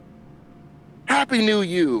Happy New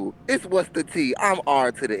You. It's What's the Tea. I'm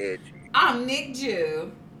R to the edge. I'm Nick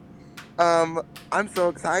Jew. Um, I'm so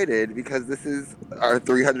excited because this is our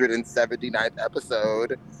 379th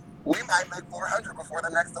episode. We might make 400 before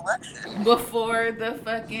the next election. Before the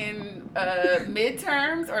fucking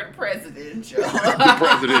midterms or the presidential? The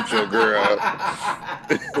presidential girl.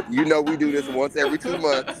 You know we do this once every 2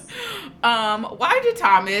 months. Why did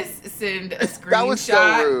Thomas send a That was so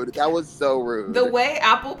screenshot? rude. That was so The rude. way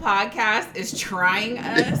Apple Podcast is trying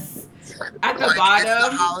us at the Like, it's the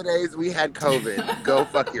bottom. holidays. We had COVID. Go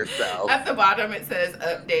fuck yourself. At the bottom it says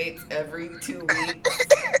updates every 2 weeks.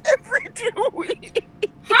 Every 2 weeks.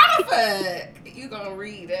 How the fuck you gonna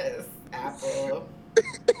read us, Apple?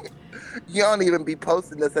 You don't even be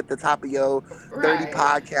posting us at the top of your 30 Right.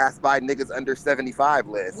 podcasts by niggas under 75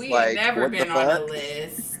 list. We Like, ain't never what the been on a fuck?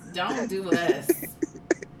 list. Don't do us.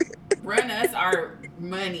 Run us our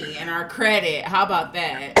money and our credit. How about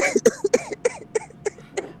that?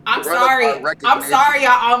 I'm Run us our sorry. I'm recognition. sorry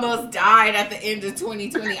I almost died at the end of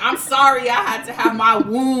 2020. I'm sorry I had to have my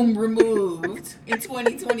womb removed in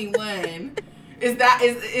 2021. Is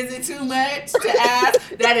it too much to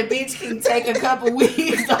ask that a bitch can take a couple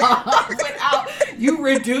weeks off without you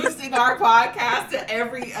reducing our podcast to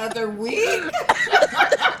every other week?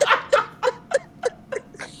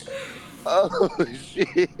 Oh,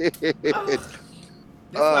 shit.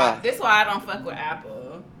 Oh, this why I don't fuck with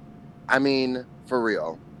Apple. I mean, for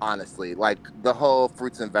real, honestly. Like, the whole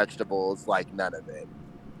fruits and vegetables, like, none of it.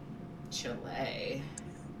 Chile.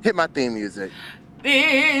 Hit my theme music.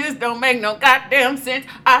 This don't make no goddamn sense.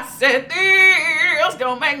 I said this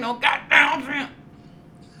don't make no goddamn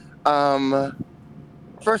sense.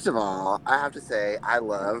 First of all, I have to say I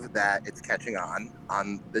love that it's catching on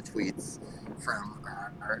the tweets from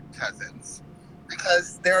our cousins,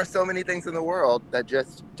 because there are so many things in the world that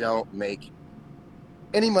just don't make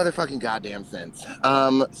any motherfucking goddamn sense.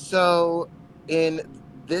 So in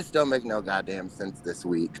this don't make no goddamn sense this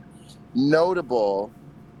week, notable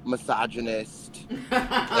misogynist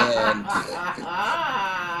and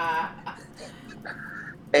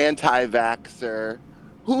anti-vaxxer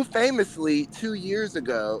who famously 2 years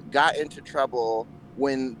ago got into trouble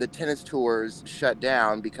when the tennis tours shut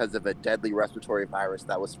down because of a deadly respiratory virus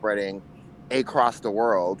that was spreading across the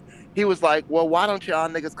world. He was like, well, why don't y'all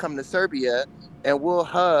niggas come to Serbia and we'll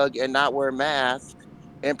hug and not wear masks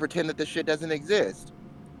and pretend that this shit doesn't exist?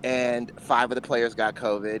 And 5 of the players got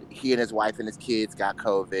COVID. He and his wife and his kids got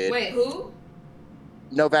COVID. Wait, who?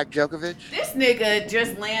 Novak Djokovic. This nigga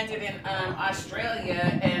just landed in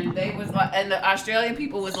Australia, and they was like, and the Australian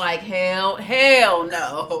people was like, hell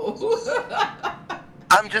no.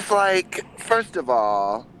 I'm just like, first of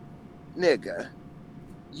all, nigga,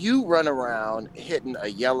 you run around hitting a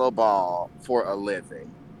yellow ball for a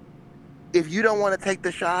living. If you don't want to take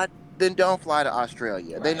the shot, then don't fly to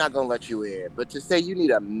Australia. Right. They're not going to let you in. But to say you need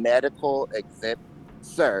a medical exemption,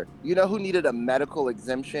 sir, you know who needed a medical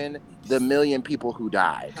exemption? The million people who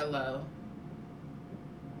died. Hello.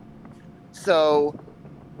 So,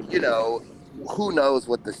 you know, who knows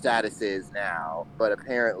what the status is now, but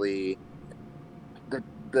apparently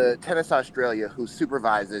the Tennis Australia, who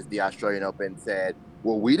supervises the Australian Open, said,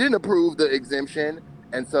 well, we didn't approve the exemption.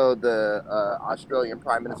 And so the Australian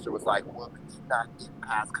Prime Minister was like, well, you not get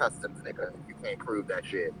past customs, nigga, if you can't prove that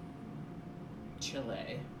shit.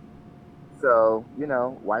 Chile. So, you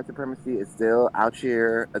know, white supremacy is still out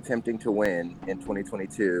here attempting to win in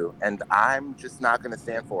 2022. And I'm just not going to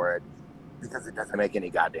stand for it because it doesn't make any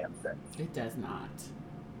goddamn sense. It does not.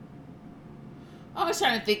 I was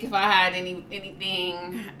trying to think if I had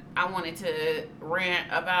anything I wanted to rant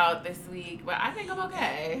about this week, but I think I'm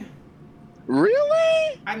okay.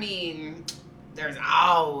 Really? I mean, there's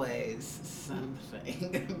always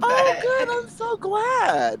something. But, oh, good. I'm so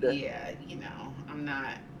glad. Yeah, you know, I'm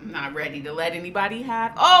not ready to let anybody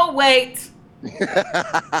have. Oh, wait.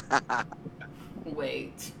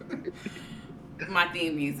 Wait. My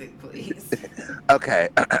theme music, please. Okay.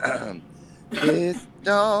 This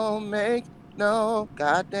don't make no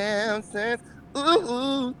goddamn sense.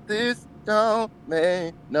 Ooh, this don't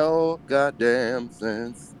make no goddamn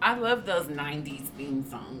sense. I love those 90s theme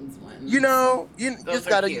songs. You know, you Those just are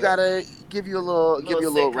gotta cute. give you a little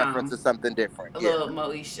Little reference sitcom. to something different. A Yeah. little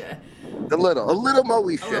Moesha. A little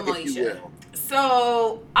Moesha, A little if you will.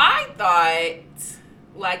 So I thought,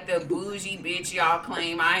 like the bougie bitch y'all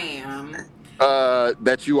claim I am,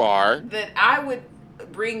 That you are. that I would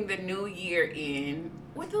bring the new year in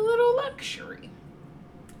with a little luxury.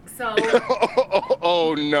 So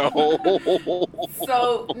Oh no.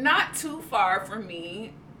 So not too far from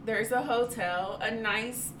me, there's a hotel, a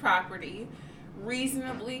nice property,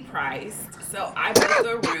 reasonably priced. So I booked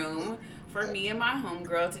a room for me and my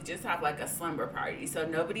homegirl to just have like a slumber party. So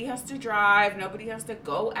nobody has to drive, nobody has to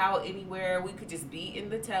go out anywhere. We could just be in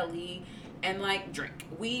the telly and like drink.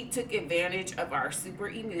 We took advantage of our super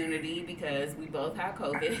immunity because we both had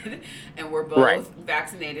COVID and we're both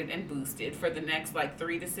vaccinated and boosted. For the next like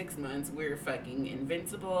 3 to 6 months, we're fucking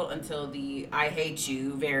invincible until the I hate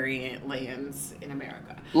you variant lands in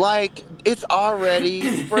America. Like, it's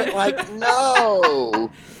already like,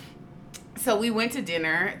 no. So we went to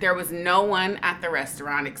dinner. There was no one at the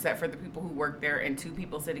restaurant except for the people who worked there and 2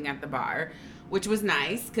 people sitting at the bar, which was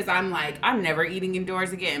nice because I'm like, I'm never eating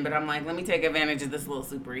indoors again. But I'm like, let me take advantage of this little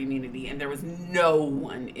super immunity. And there was no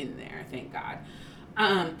one in there, thank God.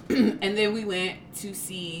 And then we went to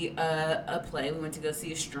see a play. We went to go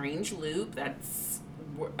see A Strange Loop. That's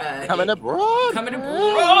coming to Broadway. Coming to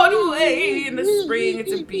Broadway in the spring.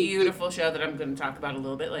 It's a beautiful show that I'm going to talk about a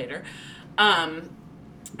little bit later.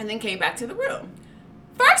 And then came back to the room.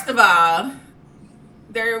 First of all,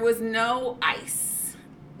 there was no ice.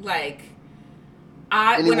 Like,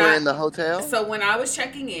 anywhere in the hotel? So when I was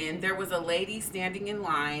checking in, there was a lady standing in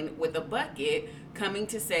line with a bucket coming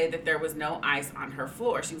to say that there was no ice on her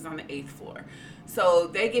floor. She was on the 8th floor. So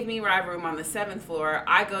they give me ride room on the 7th floor.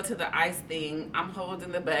 I go to the ice thing. I'm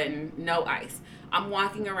holding the button. No ice. I'm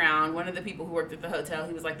walking around. One of the people who worked at the hotel,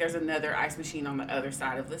 he was like, there's another ice machine on the other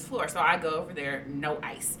side of this floor. So I go over there. No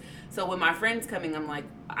ice. So when my friend's coming, I'm like,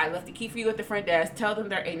 I left the key for you at the front desk. Tell them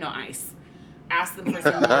there ain't no ice. Ask them for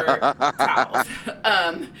some more towels.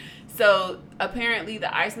 So apparently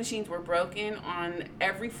the ice machines were broken on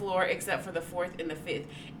every floor except for the 4th and the 5th.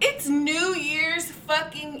 It's New Year's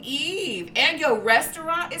fucking Eve and your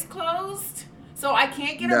restaurant is closed. So I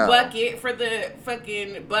can't get a bucket for the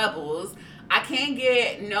fucking bubbles. I can't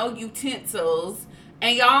get no utensils.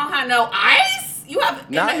 And y'all don't have no ice? You have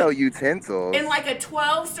no utensils. In like a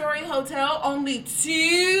 12-story hotel, only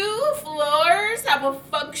 2 floors have a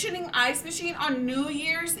functioning ice machine on New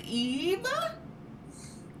Year's Eve?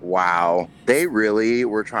 Wow. They really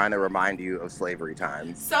were trying to remind you of slavery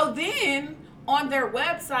times. So then on their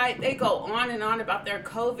website, they go on and on about their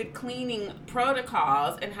COVID cleaning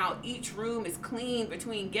protocols and how each room is clean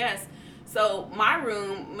between guests. So my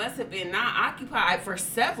room must have been not occupied for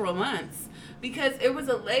several months because it was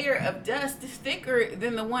a layer of dust thicker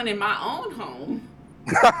than the one in my own home.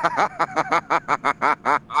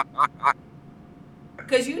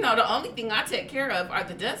 Because, you know, the only thing I take care of are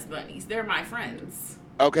the dust bunnies. They're my friends.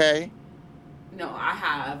 Okay. No, I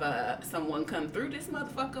have someone come through this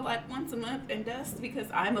motherfucker like once a month and dust because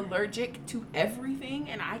I'm allergic to everything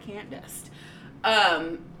and I can't dust.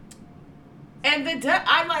 And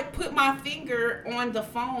I like put my finger on the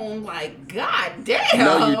phone like, God damn.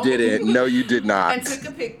 No, you didn't. No, you did not. And took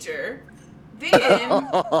a picture. Then.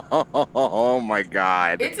 Oh my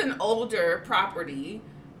God. It's an older property,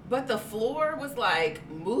 but the floor was like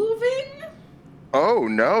moving. Oh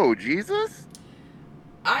no, Jesus.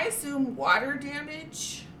 I assume water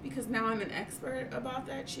damage because now I'm an expert about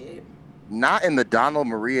that shit. Not in the Donald,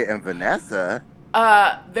 Maria, and Vanessa.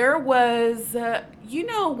 There was, you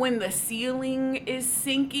know, when the ceiling is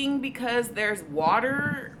sinking because there's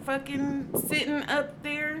water fucking sitting up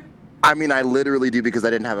there? I mean, I literally do because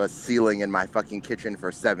I didn't have a ceiling in my fucking kitchen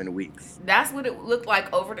for 7 weeks. That's what it looked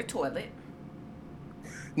like over the toilet.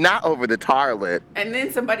 Not over the toilet. And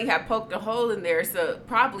then somebody had poked a hole in there, so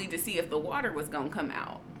probably to see if the water was going to come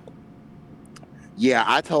out. Yeah,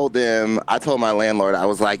 I told my landlord, I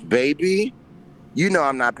was like, baby, you know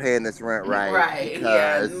I'm not paying this rent right. Right,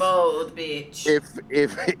 yeah, mold, bitch.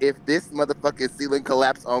 If this motherfucking ceiling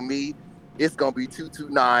collapse on me, it's gonna be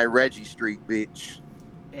 229 Reggie Street, bitch.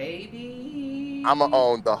 Baby. I'ma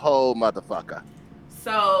own the whole motherfucker.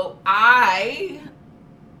 So I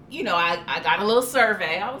got a little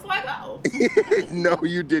survey. I was like, oh. No,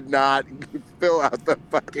 you did not fill out the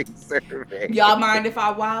fucking survey. Y'all mind if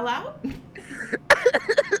I wild out?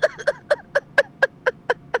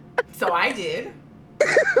 So I did.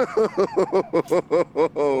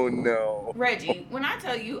 Oh no. Reggie, when I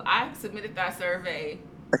tell you I submitted that survey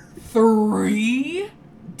 3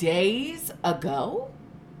 days ago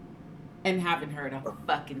and haven't heard a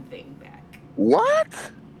fucking thing back. What?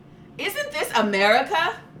 Isn't this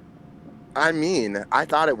America? I mean, I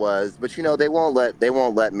thought it was, but you know, they won't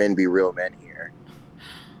let men be real men here.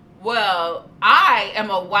 Well, I am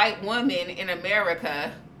a white woman in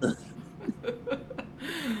America.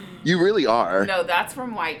 You really are. No, that's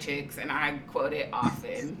from White Chicks, and I quote it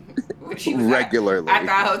often. Regularly. At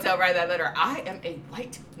that hotel, write that letter. I am a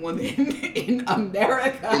white woman in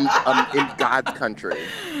America. In God's country.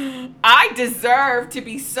 I deserve to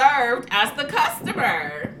be served as the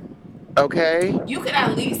customer. Okay? You could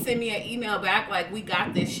at least send me an email back like, we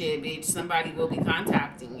got this shit, bitch. Somebody will be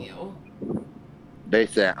contacting you. They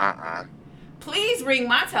said, uh-uh. Please ring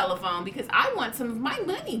my telephone because I want some of my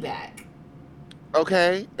money back.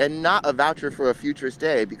 Okay? And not a voucher for a future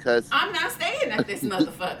stay because I'm not staying at this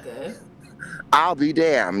motherfucker. I'll be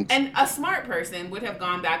damned. And a smart person would have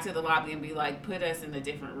gone back to the lobby and be like, put us in a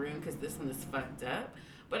different room because this one is fucked up.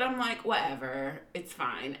 But I'm like, whatever, it's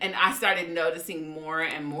fine. And I started noticing more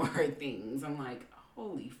and more things. I'm like,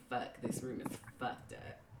 holy fuck, this room is fucked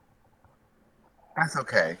up. That's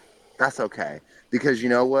okay. That's okay. Because you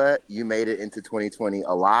know what? You made it into 2020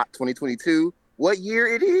 a lot. 2022, what year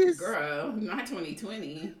it is? Girl, not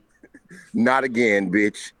 2020. Not again,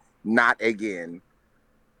 bitch. Not again.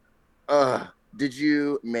 Did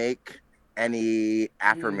you make any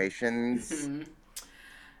affirmations? Mm-hmm.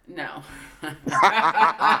 No. I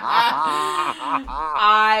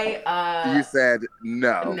You said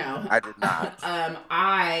no. no. I did not.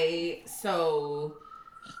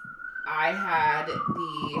 I had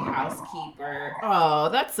the housekeeper. Oh,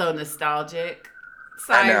 that's so nostalgic.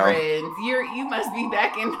 I know. Sirens, you must be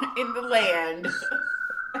back in the land.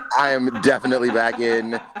 I am definitely back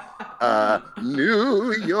in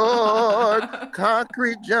New York,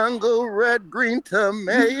 concrete jungle, red, green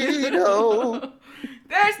tomato.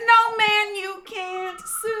 There's no man you can't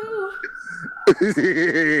sue.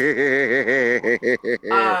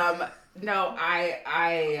 Um, no,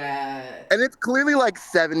 And it's clearly like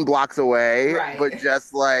 7 blocks away, but right.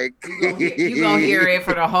 just like You gonna hear it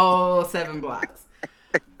for the whole 7 blocks.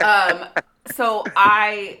 Um, so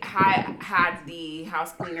I had the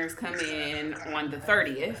house cleaners come in on the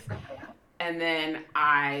 30th, and then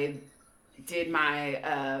I did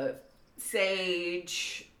my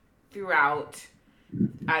sage throughout.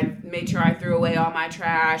 I made sure I threw away all my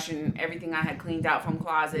trash and everything I had cleaned out from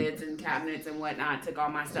closets and cabinets and whatnot. Took all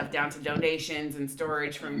my stuff down to donations and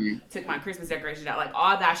storage from, took my Christmas decorations out. Like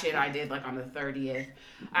all that shit I did like on the 30th.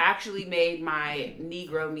 I actually made my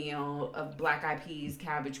Negro meal of black eyed peas,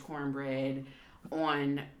 cabbage, cornbread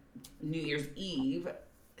on New Year's Eve.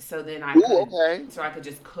 So then Ooh, okay. I could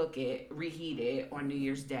just cook it, reheat it on New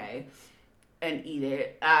Year's Day and eat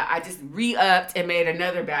it. I just re-upped and made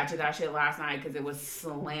another batch of that shit last night because it was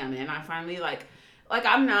slamming. I finally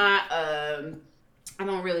I'm not I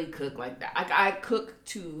don't really cook like that. I cook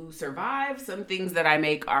to survive. Some things that I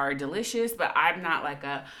make are delicious, but I'm not like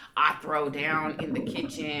I throw down in the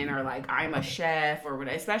kitchen or like I'm a chef or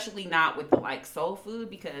whatever. Especially not with the like soul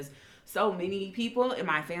food because so many people in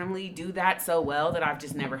my family do that so well that I've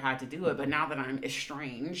just never had to do it. But now that I'm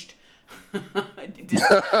estranged, dis,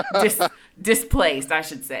 dis, displaced, I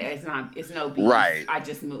should say. It's no beef. Right. I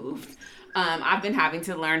just moved. I've been having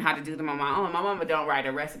to learn how to do them on my own. My mama don't write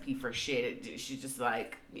a recipe for shit. She's just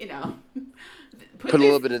like, put a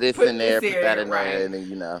little bit of this in there, put that in right there, and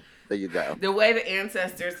then there you go. The way the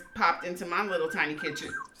ancestors popped into my little tiny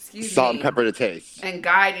kitchen, Salt and pepper to taste, and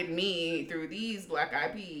guided me through these black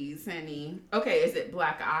eyed peas, honey. Okay, is it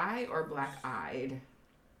black eye or black eyed?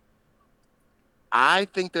 I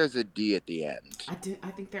think there's a D at the end. I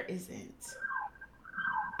think there isn't.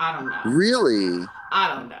 I don't know. Really?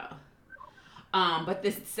 I don't know. But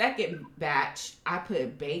this second batch, I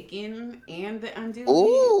put bacon and the andouille.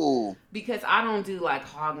 Ooh. Because I don't do like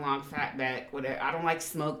hog long, fat back, whatever. I don't like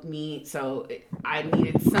smoked meat, so I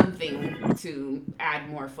needed something to add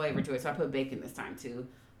more flavor to it. So I put bacon this time too.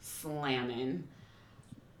 Slamming.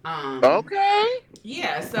 Okay.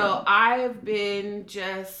 Yeah, so I've been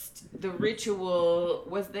the ritual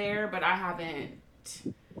was there, but I haven't.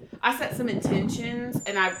 I set some intentions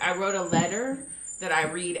and I wrote a letter that I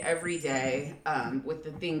read every day with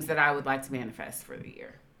the things that I would like to manifest for the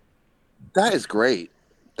year. That is great.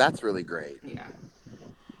 That's really great. Yeah.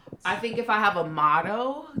 I think if I have a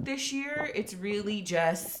motto this year, it's really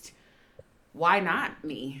just, why not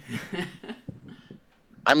me?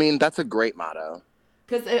 I mean, that's a great motto.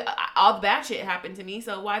 Because all the bad shit happened to me,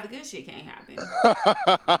 so why the good shit can't happen?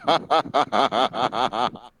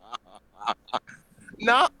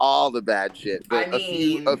 Not all the bad shit, but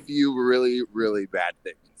a few really, really bad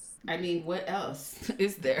things. I mean, what else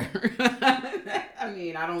is there? I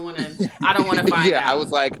mean, I don't want to find out. Yeah, I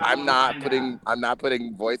was like, I'm not putting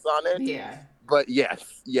voice on it. Yeah. But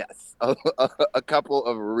yes, a couple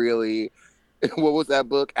of really, what was that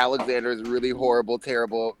book? Alexander's really horrible,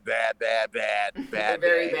 terrible, bad, very bad.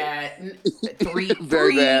 Very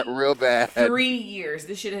bad, real bad. 3 years.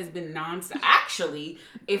 This shit has been nonstop. Actually,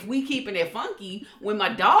 if we keeping it funky, when my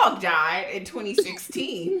dog died in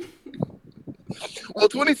 2016. Well,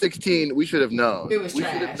 2016, we should have known. It was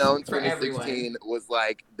trash. We should have known 2016 was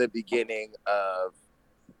like the beginning of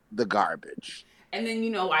the garbage. And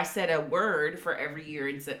then, I set a word for every year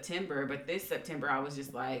in September, but this September I was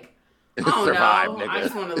just like, I don't Survive, know. I nigga.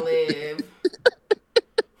 just want to live.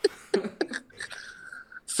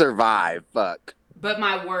 Survive. Fuck. But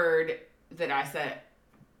my word that I set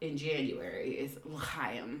in January is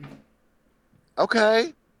l'chaim,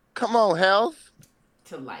 Okay. Come on, health.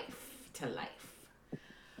 to life, to life.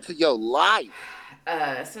 To your life.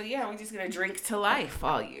 So yeah, we're just gonna drink to life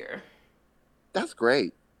all year. That's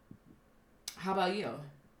great. How about you?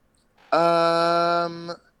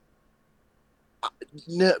 Um,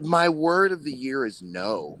 my word of the year is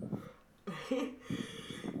no.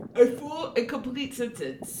 A full and complete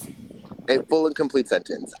sentence. A full and complete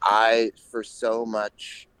sentence. I, for so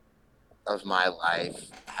much of my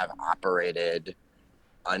life, have operated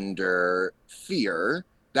under fear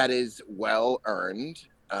that is well earned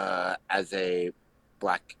as a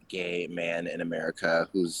Black gay man in America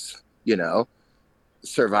who's,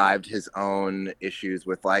 survived his own issues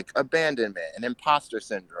with like abandonment and imposter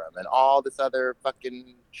syndrome and all this other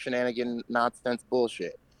fucking shenanigan nonsense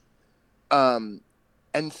bullshit. Um,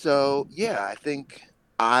 and so, yeah, I think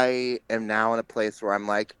I am now in a place where I'm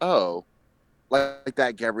like, oh, like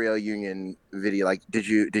that Gabrielle Union video. Like, did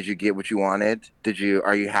you get what you wanted?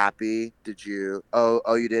 Are you happy?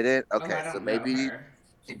 Oh, you did it? Oh, I Okay, so don't know maybe. her.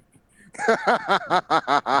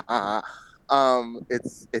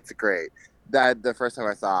 It's great. That the first time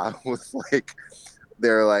I saw was like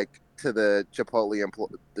they're like to the Chipotle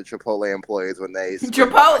employees when they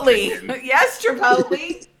scrimp on my chicken. Chipotle. Yes,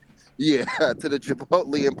 Chipotle. Yeah, to the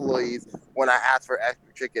Chipotle employees when I ask for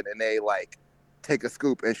extra chicken and they like take a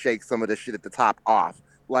scoop and shake some of the shit at the top off.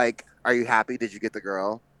 Like, are you happy? Did you get the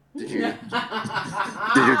girl? Did you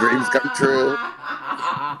did your dreams come true?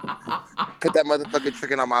 Put that motherfucking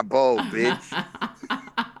chicken on my bowl, bitch.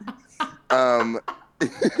 Um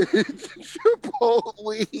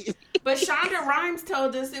Chipotle. But Shonda Rhimes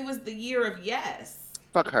told us it was the year of yes.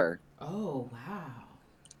 Fuck her. Oh wow.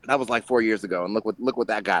 That was like 4 years ago, and look what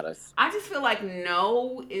that got us. I just feel like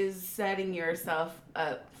no is setting yourself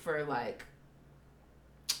up for like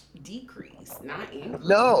decrease, not increase.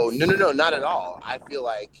 No, not at all. I feel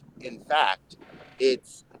like, in fact,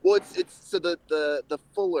 it's so the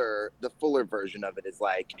fuller version of it is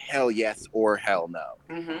like hell yes or hell no.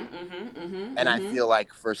 And I feel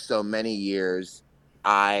like for so many years,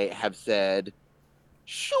 I have said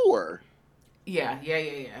sure. Yeah.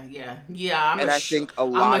 I think a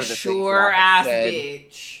I'm lot a of the things that sure I have ass said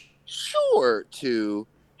bitch. sure to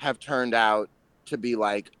have turned out to be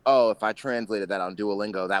like, oh, if I translated that on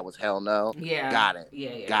Duolingo, that was hell no. Yeah. Got it.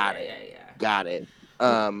 Yeah. Got it.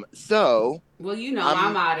 So Well, you know my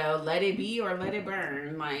I'm motto: let it be or let it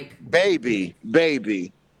burn. Like baby.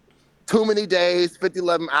 Too many days, 50,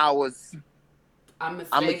 11 hours. I'm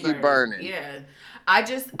I'ma keep burning. Yeah. I'm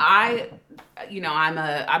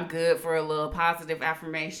good for a little positive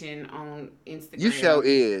affirmation on Instagram. You show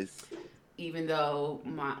is. Even though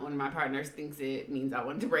one of my partners thinks it means I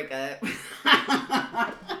want to break up.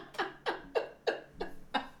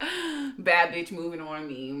 Bad bitch moving on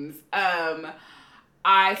memes.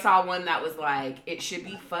 I saw one that was like, it should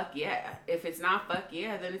be fuck yeah. If it's not fuck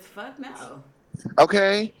yeah, then it's fuck no.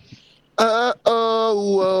 Okay.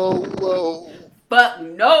 Whoa. Fuck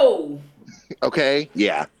no. Okay.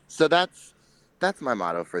 Yeah. So that's my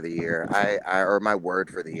motto for the year. Or my word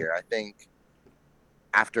for the year. I think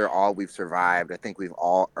after all we've survived, I think we've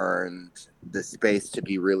all earned the space to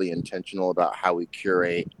be really intentional about how we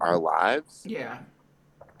curate our lives. Yeah.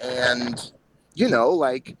 And,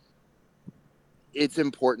 like, it's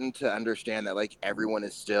important to understand that like everyone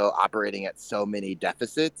is still operating at so many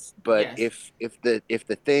deficits. But yes. if the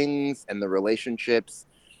things and the relationships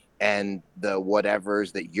and the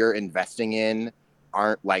whatevers that you're investing in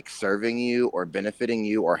aren't like serving you or benefiting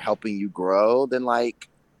you or helping you grow, then like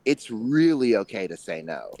it's really okay to say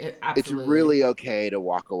no. It's really okay to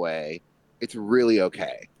walk away. It's really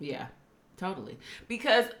okay. Yeah, totally.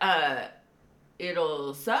 Because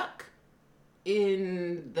it'll suck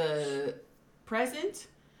in the present,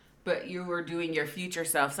 but you were doing your future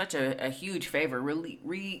self such a huge favor.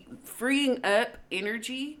 Really freeing up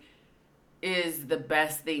energy is the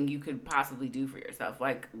best thing you could possibly do for yourself.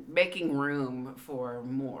 Like making room for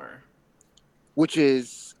more. Which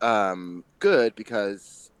is good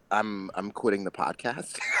because I'm quitting the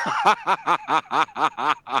podcast.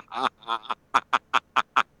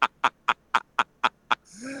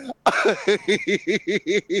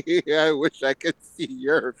 I wish I could see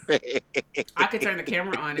your face. I could turn the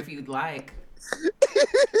camera on if you'd like.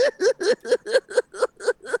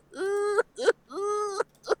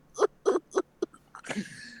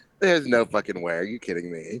 There's no fucking way. Are you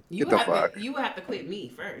kidding me? Get the fuck. You would have to quit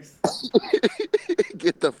me first.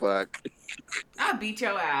 Get the fuck. I'll beat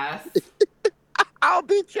your ass. I'll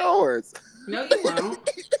beat yours. No, you won't.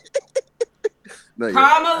 No,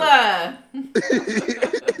 Kamala.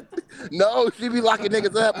 No, she be locking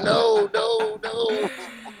niggas up. No.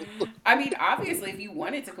 I mean, obviously, if you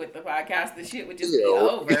wanted to quit the podcast, the shit would just be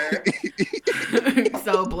over.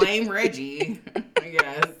 So blame Reggie, I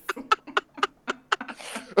guess.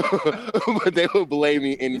 But they will blame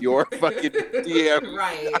me in your fucking DM.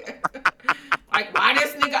 Right. Like, why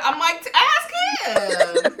this nigga? I'm like, ask him.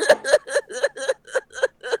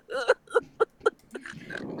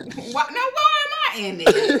 Why am I in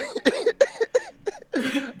it?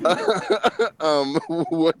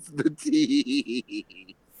 What's the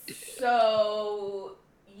tea? So,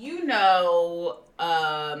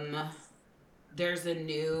 there's a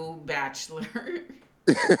new Bachelor.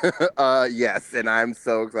 Yes, and I'm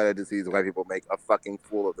so excited to see white people make a fucking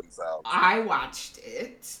fool of themselves. I watched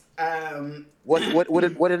it. What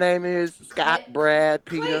the name is? Scott, Brad,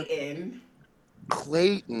 Peter,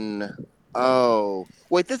 Clayton. Oh,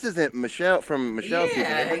 wait, this isn't Michelle from Michelle's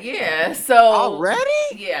season. Yeah. So already?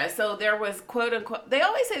 Yeah. So there was quote unquote. They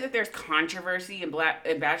always say that there's controversy in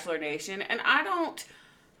Bachelor Nation, and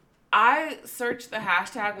I search the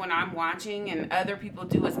hashtag when I'm watching, and other people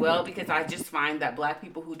do as well, because I just find that Black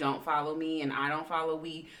people who don't follow me and I don't follow,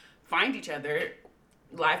 we find each other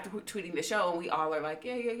live tweeting the show, and we all are like,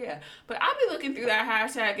 yeah. But I'll be looking through that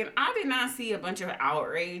hashtag, and I did not see a bunch of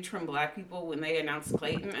outrage from Black people when they announced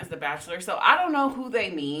Clayton as the Bachelor. So I don't know who they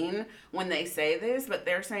mean when they say this, but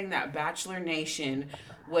they're saying that Bachelor Nation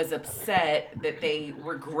was upset that they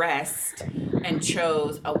regressed and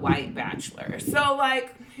chose a white bachelor. So,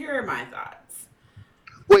 like, here are my thoughts.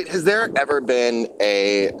 Wait, has there ever been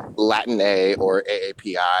a Latin A or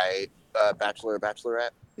AAPI bachelor or bachelorette?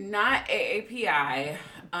 Not AAPI,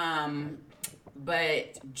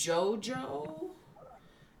 but JoJo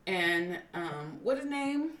and what is his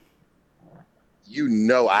name?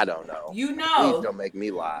 I don't know. Please don't make me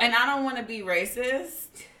lie. And I don't want to be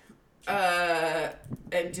racist,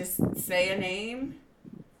 and just say a name,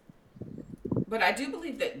 but I do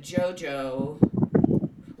believe that JoJo,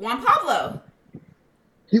 Juan Pablo.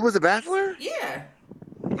 He was a bachelor? Yeah.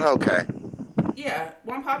 Okay. Yeah,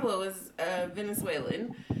 Juan Pablo is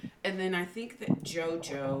Venezuelan, and then I think that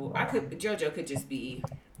JoJo could just be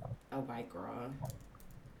a white girl.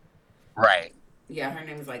 Right. Yeah, her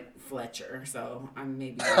name is like Fletcher, so I'm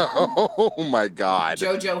maybe. Oh my God.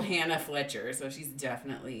 JoJo Hannah Fletcher, so she's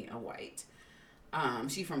definitely a white.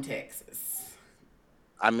 She's from Texas.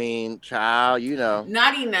 I mean, child,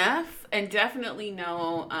 Not enough, and definitely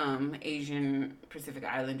no Asian Pacific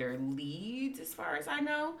Islander leads, as far as I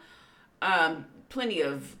know. Plenty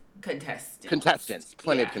of contestants.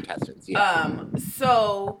 Plenty of contestants. Yeah.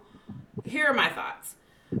 So here are my thoughts.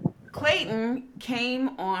 Clayton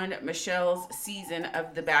came on Michelle's season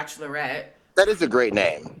of The Bachelorette. That is a great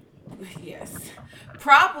name. Yes.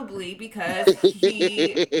 Probably because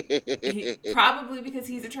he's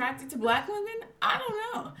attracted to Black women. I don't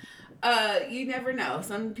know. You never know.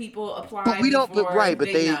 Some people apply. But we don't. But right.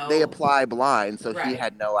 But they apply blind, so right. He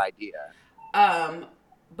had no idea.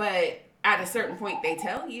 But at a certain point, they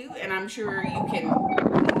tell you, and I'm sure you can.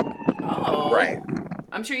 Right.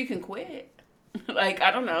 I'm sure you can quit. Like,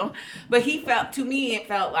 I don't know, but it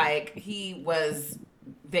felt like he was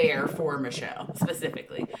there for Michelle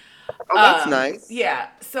specifically. Oh, that's nice. Yeah.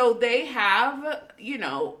 So they have,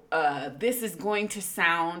 this is going to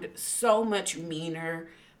sound so much meaner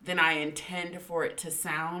than I intend for it to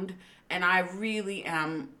sound. And I really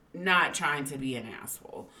am not trying to be an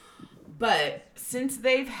asshole. But since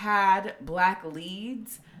they've had Black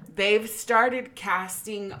leads, they've started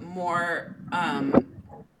casting more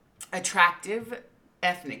attractive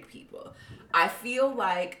ethnic people. I feel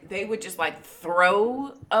like they would just like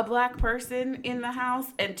throw a Black person in the house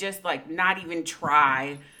and just like not even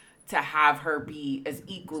try to have her be as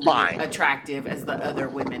equally attractive as the other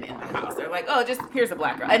women in the house. They're like, oh, just here's a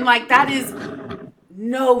Black girl. And like, that is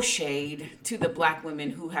no shade to the Black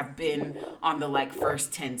women who have been on the like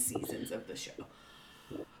first 10 seasons of the show.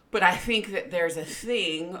 But I think that there's a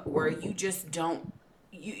thing where you just don't,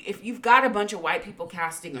 if you've got a bunch of white people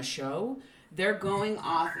casting a show, they're going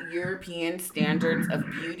off European standards of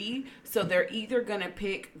beauty. So they're either going to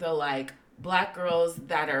pick the like Black girls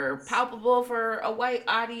that are palpable for a white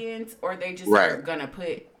audience, or they just are going to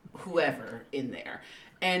put whoever in there.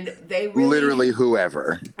 And they really, literally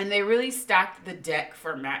whoever. And they really stacked the deck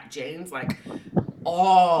for Matt James. Like,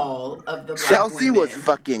 all of the Black Chelsea women, was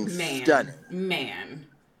fucking stunning. Man.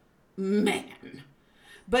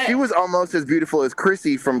 But She was almost as beautiful as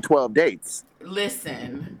Chrissy from 12 Dates.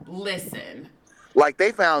 listen. Like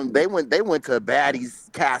they went to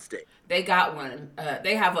Baddies casting. They got one.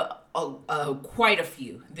 They have a quite a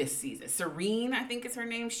few this season. Serene, I think is her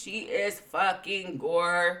name. She is fucking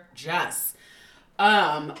gorgeous.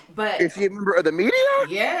 But Is she a member of the media?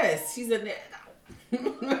 yes, she's a.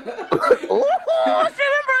 Oh, she a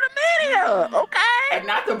member of the media. Okay. And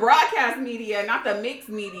not the broadcast media, not the mixed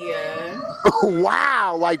media.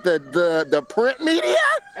 Wow, like the print media?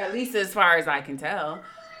 At least as far as I can tell.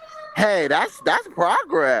 Hey, that's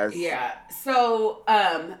progress. Yeah. So,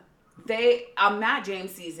 they on Matt James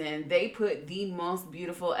season, they put the most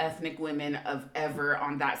beautiful ethnic women of ever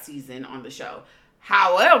on that season on the show.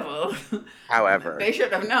 However, they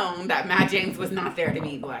should have known that Matt James was not there to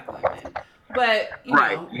meet black women. But you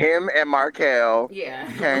know, him and Markel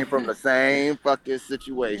yeah, came from the same fucking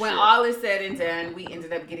situation. when all is said and done, we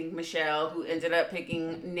ended up getting Michelle, who ended up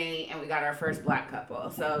picking Nate, and we got our first black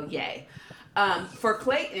couple. So yay. For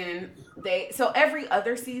Clayton, so every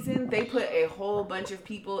other season they put a whole bunch of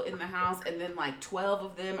people in the house, and then like 12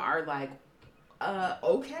 of them are like,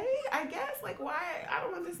 okay, I guess. Like, why? I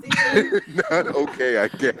don't understand. Not okay, I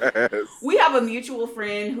guess. We have a mutual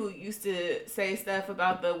friend who used to say stuff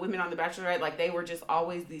about the women on The Bachelorette, like they were just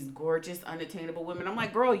always these gorgeous, unattainable women. I'm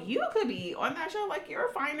like, girl, you could be on that show. Like, you're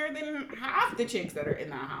finer than half the chicks that are in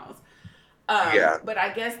that house. Yeah. But I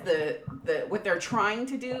guess the what they're trying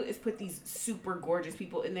to do is put these super gorgeous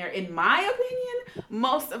people in there. In my opinion,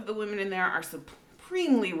 most of the women in there are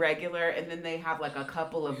supremely regular, and then they have like a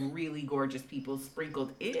couple of really gorgeous people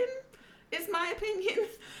sprinkled in. Is my opinion,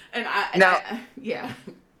 yeah.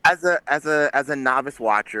 As a novice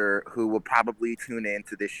watcher who will probably tune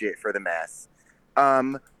into this shit for the mess,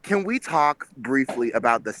 can we talk briefly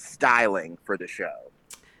about the styling for the show?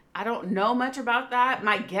 I don't know much about that.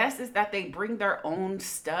 My guess is that they bring their own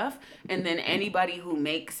stuff, and then anybody who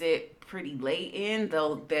makes it pretty late in,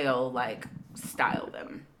 they'll like style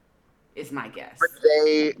them. Is my guess. But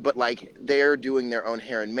they're doing their own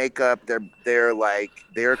hair and makeup. They're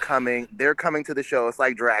coming to the show. It's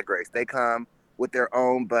like Drag Race. They come with their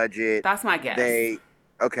own budget. That's my guess. And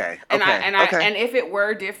if it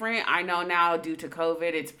were different, I know now due to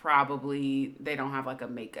COVID, it's probably they don't have like a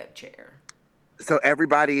makeup chair. So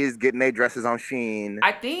everybody is getting their dresses on Shein.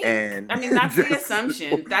 I think. I mean, that's the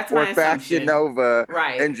assumption. That's my assumption. Or Fashion Nova.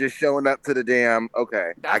 Right. And just showing up to the damn.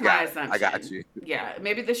 Okay. That's my assumption. I got you. Yeah.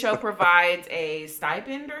 Maybe the show provides a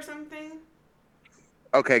stipend or something.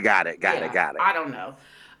 Okay. Got it. I don't know.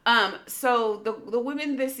 So the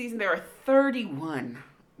women this season, there are 31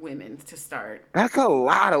 women to start. That's a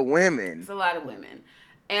lot of women. It's a lot of women.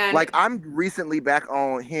 And like I'm recently back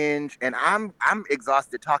on Hinge, and I'm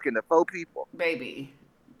exhausted talking to 4 people. Baby,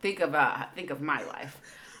 think of my life.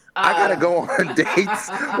 I gotta go on dates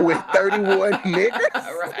with 31 niggas.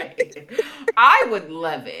 Right. I would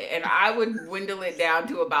love it, and I would dwindle it down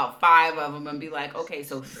to about 5 of them, and be like, okay,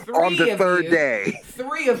 so 3 on the of third you, day,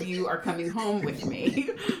 3 of you are coming home with me,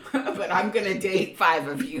 but I'm gonna date 5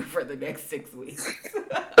 of you for the next 6 weeks.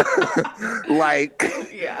 Like,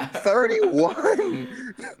 yeah, 31.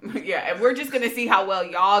 Yeah, and we're just gonna see how well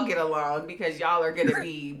y'all get along because y'all are gonna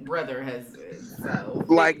be brother husbands. So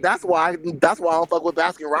like that's why I don't fuck with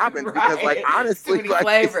Baskin Robbins, right. Because like honestly, too many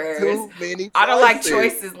flavors. Too many choices. I don't like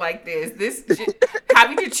choices like this.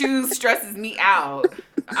 Having to choose stresses me out.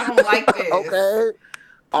 I don't like this. Okay. Please.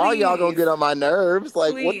 All y'all gonna get on my nerves.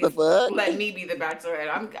 Like, please, what the fuck? Let me be the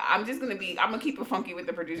bachelorette. I'm just gonna be. I'm gonna keep it funky with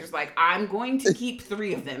the producers. Like, I'm going to keep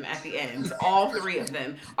 3 of them at the end. All 3 of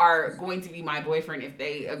them are going to be my boyfriend if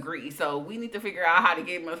they agree. So we need to figure out how to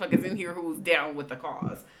get motherfuckers in here who's down with the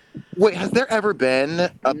cause. Wait, has there ever been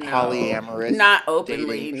a polyamorous not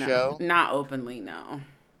openly show? Not openly, no.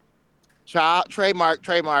 Child, trademark.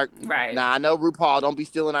 Right. Nah, I know RuPaul. Don't be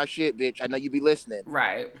stealing our shit, bitch. I know you be listening.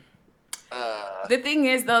 Right. The thing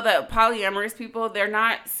is, though, that polyamorous people, they're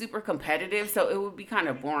not super competitive, so it would be kind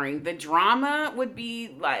of boring. The drama would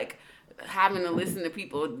be like having to listen to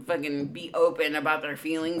people fucking be open about their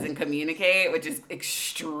feelings and communicate, which is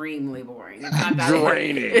extremely boring. It's not that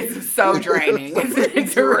draining. It's so draining.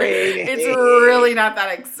 It's draining. It's really not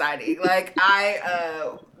that exciting. Like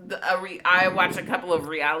I watched a couple of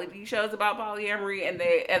reality shows about polyamory,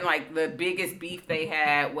 and like the biggest beef they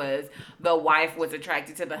had was the wife was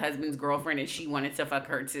attracted to the husband's girlfriend and she wanted to fuck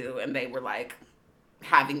her too, and they were like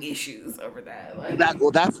having issues over that. Like,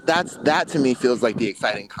 that to me feels like the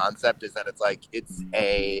exciting concept is that it's like it's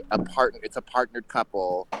a partnered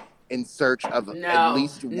couple, in search of at No,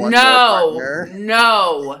 least one more no, partner.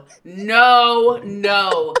 no, no,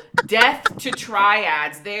 no. Death to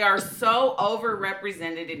triads. They are so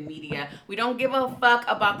overrepresented in media. We don't give a fuck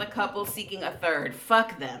about the couple seeking a third.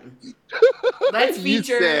 Fuck them. Let's You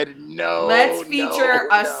feature said let's no, feature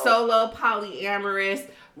no, a no. solo polyamorous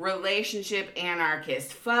relationship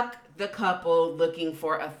anarchist. Fuck the couple looking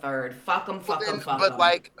for a third. Fuck them, Well fuck them, then, fuck but them.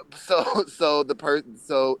 like,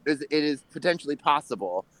 it is potentially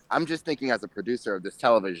possible. I'm just thinking as a producer of this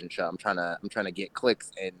television show. I'm trying to get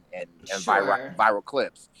clicks and Sure. viral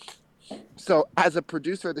clips. So as a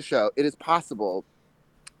producer of the show, it is possible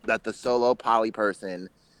that the solo poly person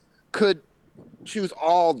could choose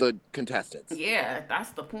all the contestants. Yeah, that's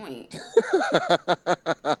the point.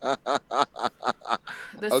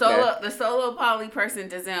 Okay. The solo poly person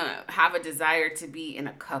doesn't have a desire to be in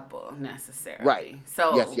a couple Right. necessarily. Yes,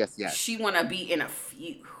 So yes, she yes. wanna be in a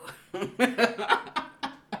few.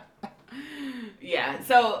 Yeah.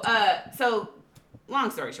 So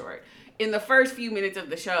long story short, in the first few minutes of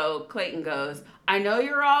the show, Clayton goes, I know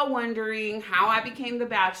you're all wondering how I became the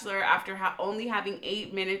bachelor after only having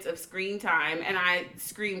 8 minutes of screen time. And I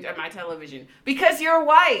screamed at my television, because you're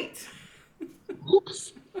white.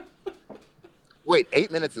 Oops. Wait,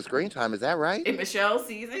 8 minutes of screen time, is that right? In Michelle's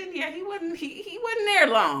season, yeah, he wasn't there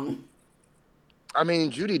long. I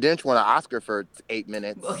mean, Judy Dench won an Oscar for 8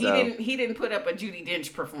 minutes, Well, so. he didn't put up a Judy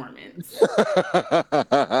Dench performance.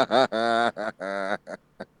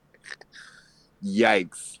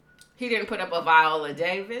 Yikes. He didn't put up a Viola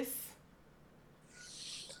Davis.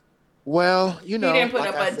 Well, He didn't put like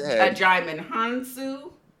up I a said, Jaimin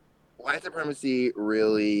Hansu. white supremacy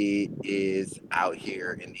really is out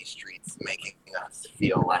here in these streets making us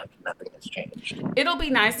feel like nothing has changed. It'll be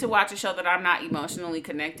nice to watch a show that I'm not emotionally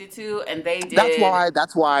connected to, and they did.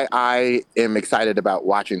 That's why I am excited about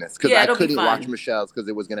watching this because Yeah, I it'll be couldn't watch fun. Michelle's because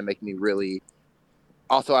it was going to make me really.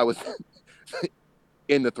 Also, I was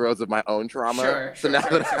in the throes of my own trauma, Sure, so sure, now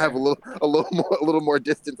sure, that I have sure. a little more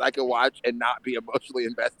distance, I can watch and not be emotionally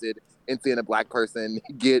invested in seeing a black person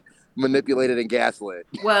get manipulated and gaslit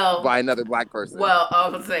Well, by another black person. well, I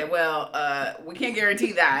was gonna say, we can't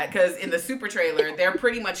guarantee that because in the super trailer, they're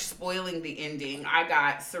pretty much spoiling the ending. I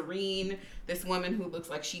got Serene, this woman who looks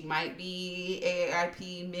like she might be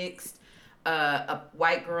AAIP mixed, a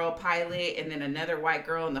white girl pilot, and then another white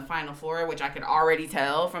girl in the final four, which I could already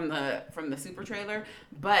tell from the super trailer.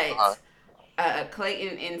 Uh-huh. But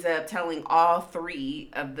Clayton ends up telling all three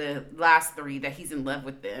of the last three that he's in love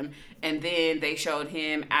with them. And then they showed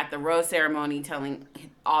him at the rose ceremony telling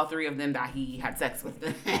all three of them that he had sex with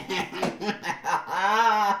them.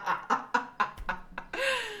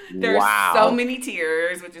 There's so Wow. many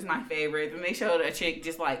tears, which is my favorite. And they showed a chick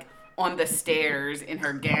just like on the stairs in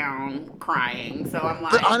her gown crying. So I'm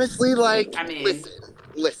But like, honestly, like, I'm in.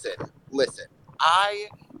 listen. I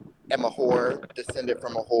am a whore, descendant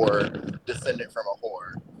from a whore, descendant from a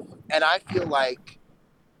whore. And I feel like,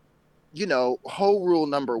 whole rule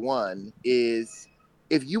number one is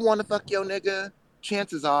if you want to fuck your nigga,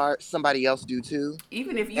 chances are somebody else do too.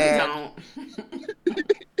 Even if you And don't.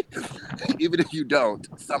 even if you don't,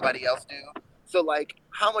 somebody else do. So, like,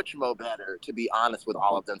 how much more better to be honest with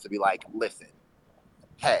all of them to be like, listen,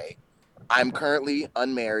 hey, I'm currently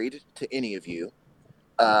unmarried to any of you.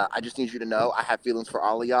 I just need you to know I have feelings for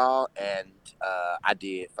all of y'all, and I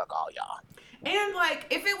did fuck all y'all. And like,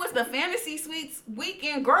 if it was the Fantasy Suites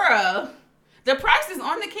weekend, girl, the price is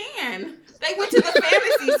on the can. They went to the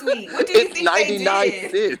Fantasy Suite. What do you It's think they 99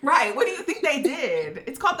 did? cents. Right. What do you think they did?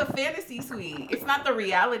 It's called the Fantasy Suite. It's not the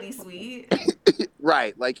Reality Suite.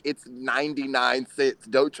 Right, like it's 99 cents.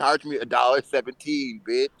 Don't charge me $1.17,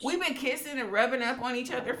 bitch. We've been kissing and rubbing up on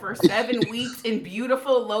each other for 7 weeks in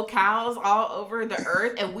beautiful locales all over the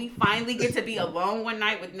earth, and we finally get to be alone one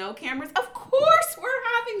night with no cameras. Of course, we're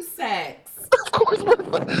having sex. Of course,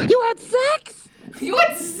 you had sex. You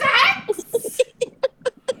had sex?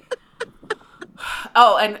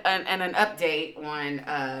 Oh, and an update on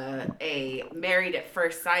a Married at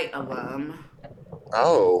First Sight alum,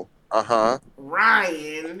 Oh, uh-huh.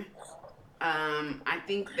 Ryan. I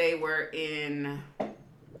think they were in.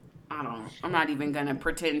 I don't. I'm not even gonna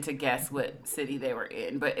pretend to guess what city they were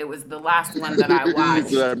in, but it was the last one that I So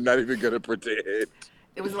watched. I'm not even gonna pretend.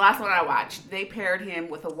 It was the last one I watched. They paired him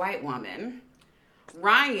with a white woman.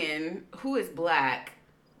 Ryan, who is black,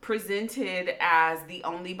 presented as the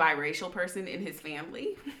only biracial person in his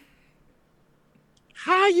family.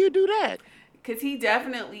 How you do that? Because he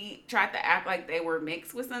definitely tried to act like they were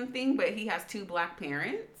mixed with something, but he has two black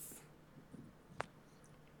parents.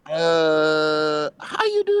 How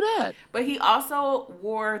you do that? But he also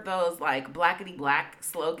wore those like blackety black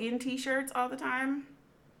slogan t shirts all the time.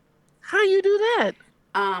 How you do that?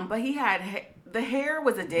 But he had the hair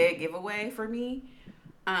was a dead giveaway for me.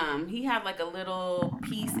 He had like a little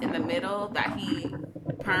piece in the middle that he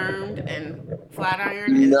permed and flat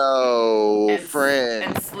ironed No, and friend,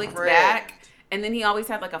 and slicked friend. back, and then he always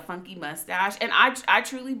had like a funky mustache. And I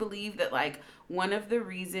truly believe that like one of the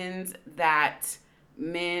reasons that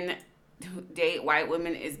men date white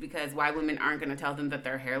women is because white women aren't going to tell them that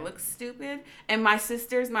their hair looks stupid. And my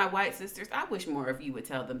sisters, my white sisters, I wish more of you would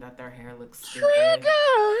tell them that their hair looks stupid.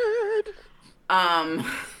 Triggered. Um,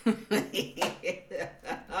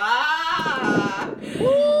 ah.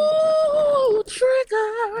 Ooh,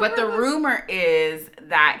 trigger. But the rumor is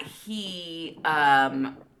that he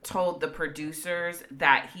told the producers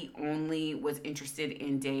that he only was interested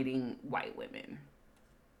in dating white women.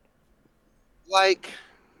 Like,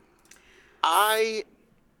 I,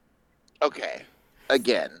 okay.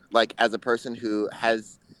 Again, like, as a person who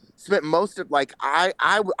has spent most of, like,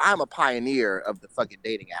 I'm a pioneer of the fucking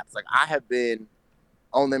dating apps. Like, I have been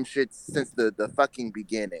on them shits since the fucking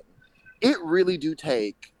beginning. It really do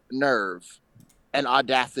take nerve and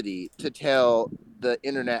audacity to tell the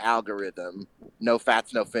internet algorithm no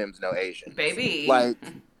fats, no femmes, no Asians. Baby, Like,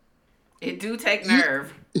 it do take you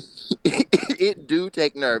nerve. it do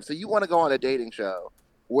take nerve. So you want to go on a dating show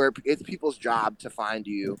where it's people's job to find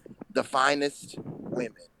you the finest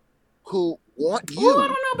women who want Oh, I you, don't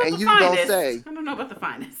know about and the you gonna finest. say I don't know about the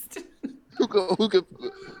finest. who could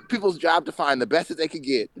people's job to find the best that they could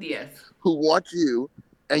get, Yes. who want you,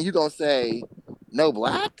 and you gonna say no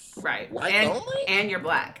blacks, Right. whites only. And you're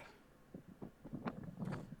black.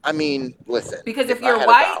 I mean, listen. Because If I had a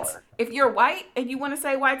dollar, if you're white and you want to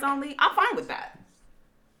say whites only, I'm fine with that.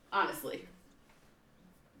 Honestly.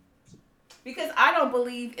 Because I don't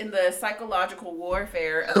believe in the psychological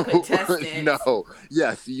warfare of contestants. no,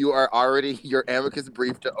 yes, you are already your amicus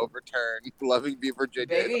brief to overturn Loving v.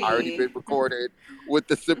 Virginia has already been Baby. recorded with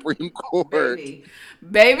the Supreme Court. Baby.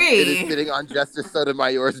 It is Baby. sitting on Justice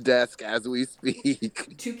Sotomayor's desk as we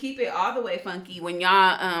speak. To keep it all the way funky, when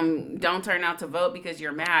y'all don't turn out to vote because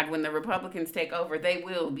you're mad, when the Republicans take over, they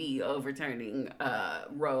will be overturning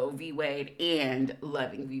Roe v. Wade and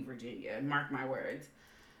Loving v. Virginia. Mark my words.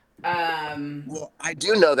 Well, I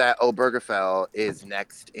do know that Obergefell is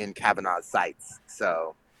next in Kavanaugh's sights,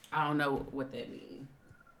 so I don't know what that means.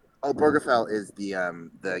 Obergefell is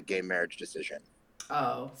the gay marriage decision.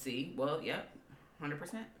 Oh, see, well, yep,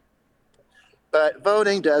 100%. But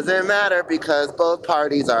voting doesn't matter because both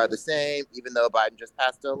parties are the same, even though Biden just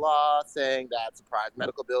passed a law saying that surprise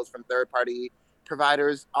medical bills from third-party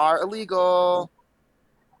providers are illegal.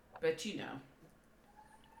 But you know.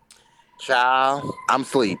 Child, I'm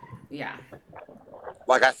asleep. Yeah.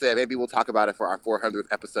 Like I said, maybe we'll talk about it for our 400th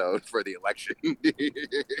episode for the election.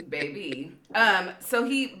 Baby. So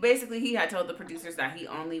he had told the producers that he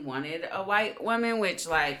only wanted a white woman, which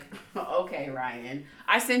like, okay, Ryan,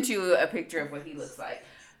 I sent you a picture of what he looks like.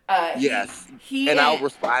 Yes.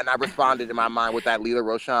 I responded in my mind with that Leela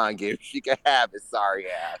Roshan gift. She can have his sorry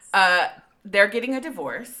ass. They're getting a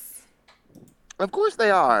divorce. Of course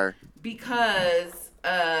they are.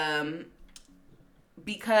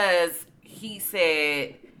 Because he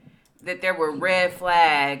said that there were red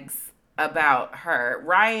flags about her.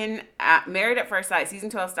 Ryan, Married at First Sight, season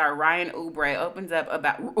 12 star Ryan Oubre opens up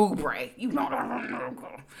about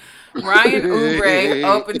Ryan Oubre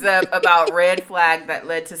opens up about red flag that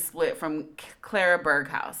led to split from Clara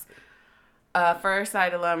Berghaus. First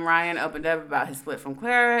Sight alum Ryan opened up about his split from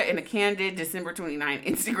Clara in a candid December 29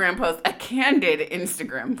 Instagram post. A candid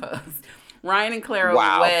Instagram post. Ryan and Clara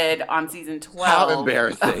wed on season 12 How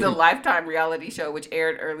embarrassing. of the Lifetime reality show, which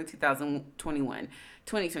aired early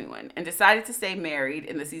 2021, and decided to stay married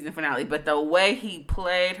in the season finale. But the way he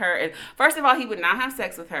played her, and first of all, he would not have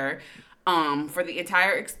sex with her for the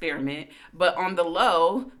entire experiment. But on the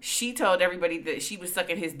low, she told everybody that she was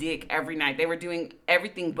sucking his dick every night. They were doing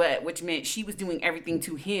everything but, which meant she was doing everything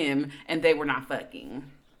to him, and they were not fucking.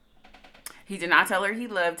 He did not tell her he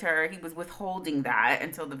loved her. He was withholding that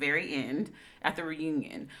until the very end at the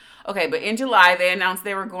reunion. Okay, but in July, they announced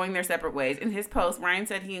they were going their separate ways. In his post, Ryan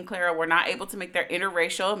said he and Clara were not able to make their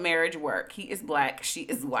interracial marriage work. He is black, she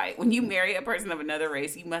is white. When you marry a person of another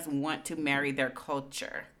race, you must want to marry their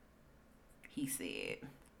culture, he said.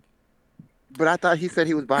 But I thought he said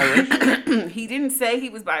he was biracial. He didn't say he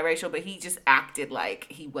was biracial, but he just acted like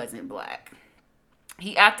he wasn't black.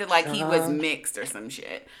 He acted like he was mixed or some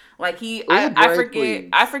shit. Like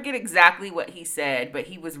I forget exactly what he said, but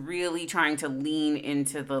he was really trying to lean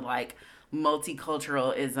into the like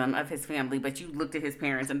multiculturalism of his family. But you looked at his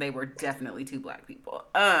parents and they were definitely two black people.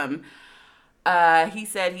 He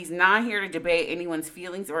said he's not here to debate anyone's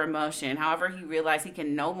feelings or emotion. However, he realized he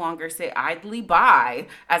can no longer sit idly by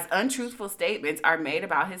as untruthful statements are made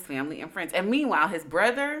about his family and friends. And meanwhile, his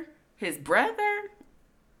brother,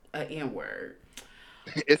 a N word.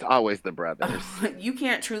 It's always the brothers. You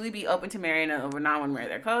can't truly be open to marrying over non one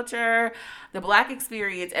their culture. The black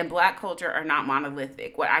experience and black culture are not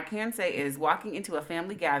monolithic. What I can say is walking into a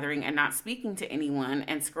family gathering and not speaking to anyone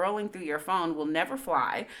and scrolling through your phone will never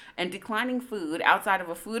fly, and declining food outside of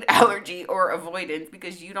a food allergy or avoidance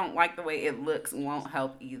because you don't like the way it looks won't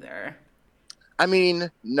help either. I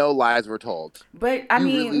mean, no lies were told. But I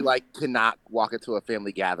You really mean, cannot walk into a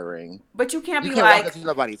family gathering. but you can't You be can't walk like, into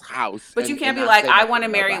nobody's house but you and can't be not like, say I nothing want to to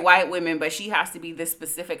marry nobody. white women, but she has to be this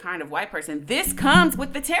specific kind of white person. This comes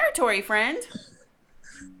with the territory, friend.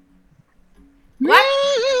 Black,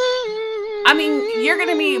 I mean, you're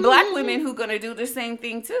gonna meet black women who gonna do the same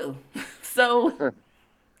thing too. So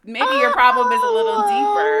maybe your problem is a little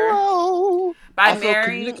deeper. Oh. By Also, marrying,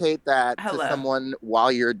 communicate that to hello. someone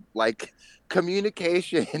while you're like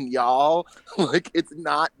communication, y'all. Like it's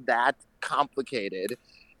not that complicated.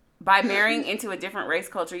 By marrying into a different race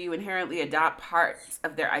culture, you inherently adopt parts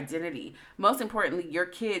of their identity. Most importantly, your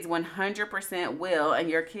kids 100% will, and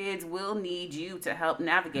your kids will need you to help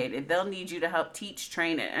navigate it. They'll need you to help teach,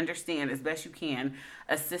 train, and understand as best you can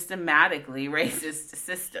a systematically racist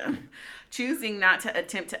system. Choosing not to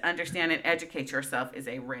attempt to understand and educate yourself is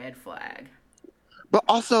a red flag. But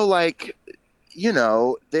also, like,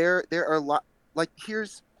 there are a lot. Like,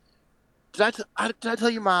 here's did I tell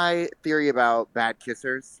you my theory about bad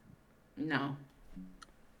kissers? No.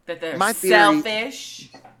 That they're My theory,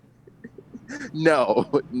 selfish. no,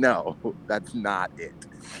 no, that's not it.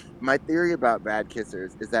 My theory about bad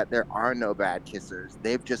kissers is that there are no bad kissers.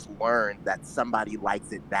 They've just learned that somebody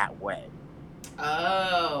likes it that way.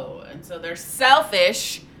 Oh, and so they're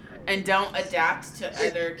selfish and don't adapt to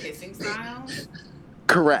other kissing styles?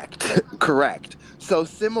 Correct, correct. So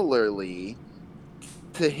similarly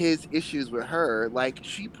to his issues with her, like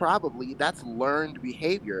she probably that's learned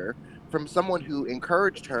behavior from someone who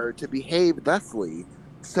encouraged her to behave thusly.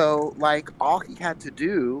 So like All he had to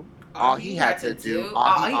do, all all he he had had to to do.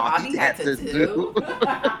 do.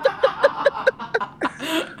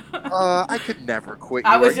 I could never quit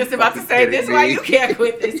I you. Are was you just about to fucking say kidding this why me? you can't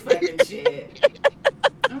quit this fucking shit.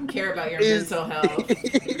 I don't care about your Is mental health.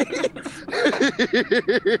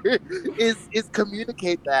 is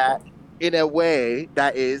communicate that in a way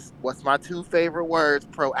that is what's my two favorite words,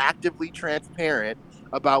 proactively transparent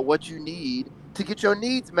about what you need to get your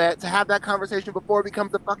needs met, to have that conversation before it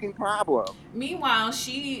becomes a fucking problem. Meanwhile,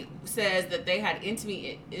 she says that they had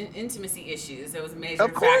intimacy issues. It was a major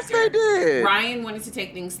Of course they factor. did. Ryan wanted to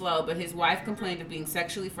take things slow, but his wife complained of being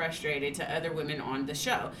sexually frustrated to other women on the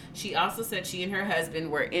show. She also said she and her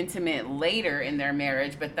husband were intimate later in their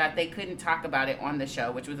marriage, but that they couldn't talk about it on the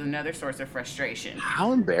show, which was another source of frustration.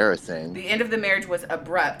 How embarrassing. The end of the marriage was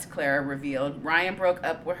abrupt, Clara revealed. Ryan broke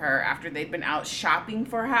up with her after they'd been out shopping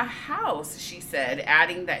for her house, she said,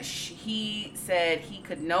 adding that he said he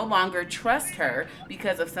could no longer trust her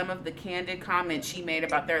because of some of the candid comments she made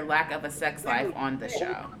about their lack of a sex life on the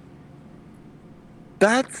show.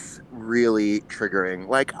 That's really triggering.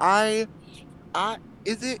 Like I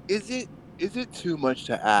is it too much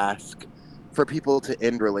to ask for people to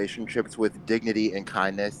end relationships with dignity and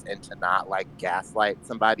kindness and to not like gaslight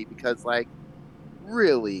somebody? Because like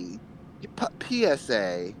really,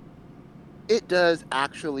 PSA, it does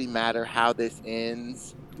actually matter how this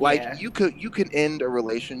ends. Like Yeah. you can end a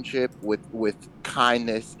relationship with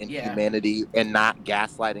kindness and Yeah. humanity and not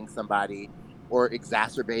gaslighting somebody or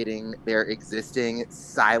exacerbating their existing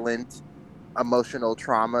silent emotional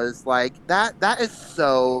traumas. Like that is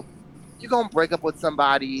so you're gonna break up with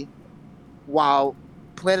somebody while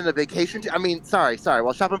planning a vacation. I mean, sorry,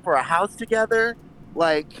 while shopping for a house together.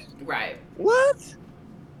 Like Right. what?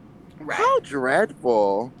 Right. How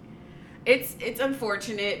dreadful. It's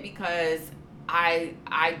unfortunate because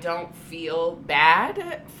I don't feel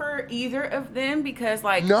bad for either of them because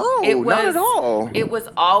like No, it not was at all. it was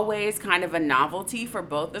always kind of a novelty for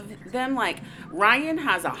both of them. Like Ryan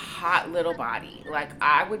has a hot little body. Like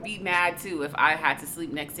I would be mad too if I had to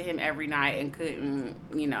sleep next to him every night and couldn't,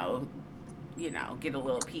 get a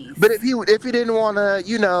little peace. But if he didn't want to,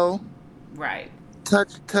 Right.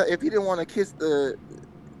 if he didn't want to kiss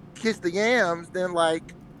the yams, then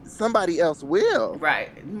like somebody else will.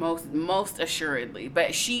 Right, most assuredly.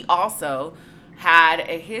 But she also had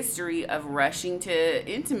a history of rushing to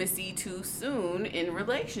intimacy too soon in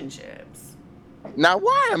relationships. Now,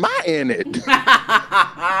 why am I in it?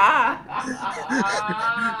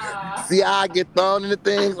 See, I get thrown into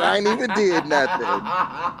things I ain't even did nothing.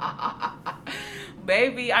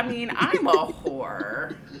 Baby, I mean, I'm a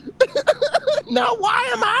whore. Now, why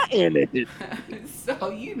am I in it?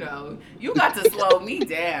 So, you got to slow me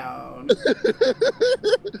down.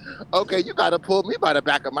 Okay, you gotta pull me by the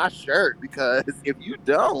back of my shirt because if you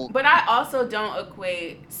don't, But I also don't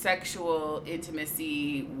equate sexual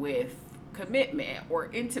intimacy with commitment or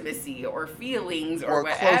intimacy or feelings or or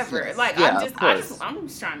whatever. closeness, Like, yeah, of course, I'm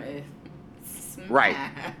just trying to right.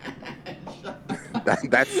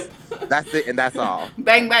 smash. That's it, and that's all.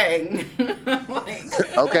 Bang bang.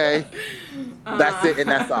 Like, Okay, that's it, and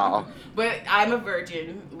that's uh, all. but I'm a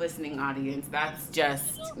virgin listening audience. That's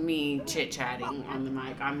just me chit chatting on the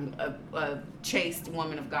mic. I'm a chaste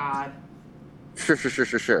woman of God.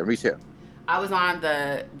 Sure. Me too. I was on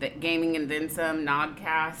the Gaming and Then Some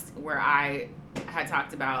Nodcast where I had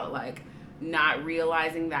talked about like not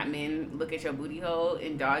realizing that men look at your booty hole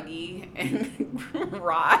in doggy, and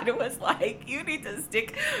Rod was like, you need to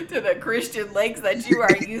stick to the Christian legs that you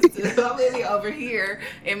are used to. I'm really over here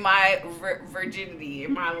in my virginity,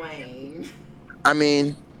 in my lane. I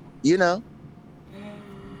mean, you know,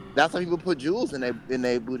 that's why people put jewels in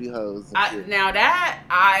their booty holes and shit. Now that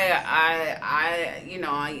I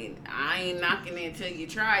ain't knocking it till you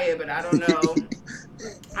try it, but I don't know.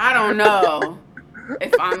 I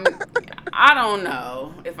don't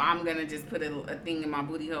know if I'm gonna just put a thing in my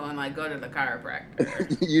booty hole and like go to the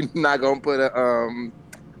chiropractor. You're not gonna put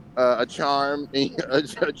a charm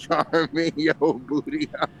in your booty.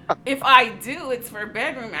 If I do, it's for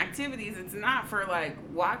bedroom activities. It's not for like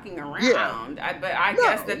walking around. Yeah. But I No,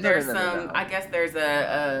 guess that there's no. some. I guess there's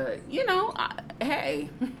hey.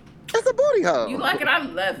 It's a booty hole. You like it, I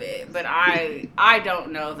love it, but I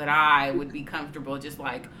don't know that I would be comfortable just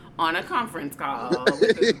like on a conference call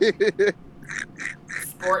with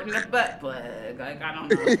sporting a butt plug. Like, I don't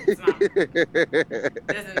know. It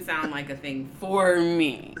doesn't sound like a thing for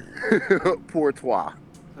me. Pour toi.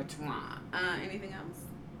 Anything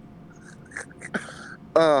else?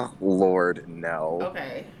 Oh Lord, no.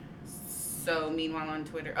 Okay. So meanwhile on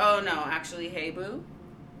Twitter. Oh no, actually, hey boo.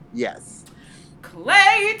 Yes.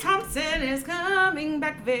 Klay Thompson is coming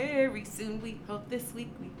back very soon. We hope this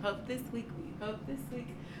week.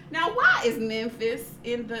 Now, why is Memphis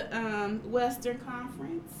in the Western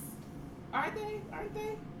Conference? Aren't they?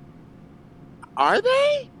 Are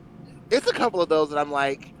they? It's a couple of those that I'm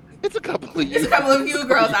like, it's a couple of you. It's a couple of you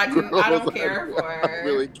girls I don't care for. I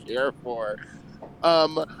really care for.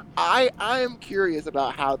 I am curious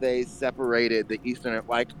about how they separated the Eastern.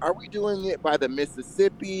 Like, are we doing it by the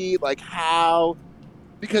Mississippi? Like, how?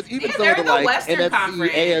 Because even some of the like Western NFC,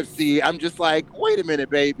 Conference. AFC, I'm just like, wait a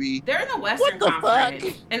minute, baby. They're in the Western Conference,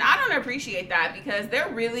 fuck? and I don't appreciate that because they're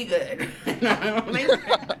really good.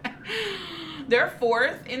 They're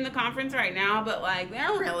fourth in the conference right now, but like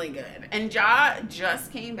they're really good. And Ja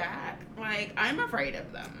just came back. Like, I'm afraid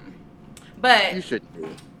of them. But You should be.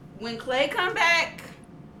 when Klay come back,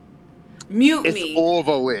 mute It's me.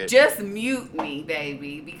 over with. Just mute me,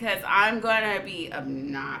 baby, because I'm gonna be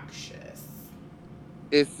obnoxious.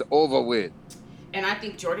 It's over with. And I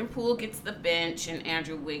think Jordan Poole gets the bench and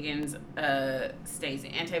Andrew Wiggins stays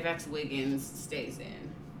in. Anti-Vax Wiggins stays in.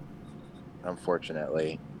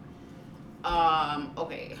 Unfortunately.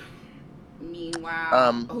 Okay.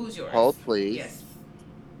 Meanwhile, who's yours? Hold, please. Yes.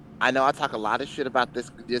 I know I talk a lot of shit about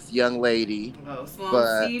this young lady. Oh, Sloane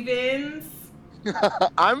but Stevens.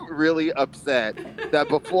 I'm really upset that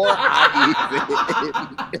before I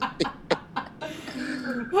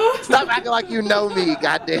even stop acting like you know me,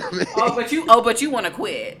 goddammit. but you want to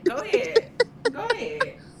quit. Go ahead.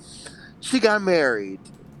 She got married.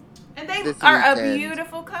 And they this are weekend. a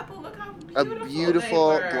beautiful couple. Look how A beautiful beautiful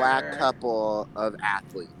they were. black couple of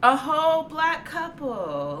athletes. A whole black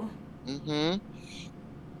couple. Mm-hmm.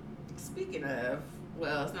 Speaking of,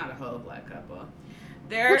 well, it's not a whole black couple.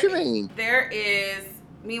 What you mean? There is,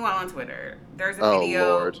 meanwhile on Twitter, there's a video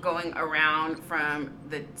Lord. going around from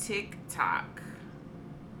the TikTok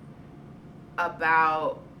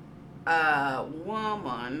about a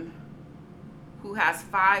woman who has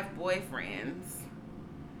 5 boyfriends.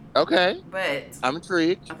 Okay. But I'm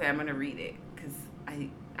intrigued. okay, I'm gonna read it because I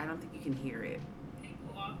don't think you can hear it.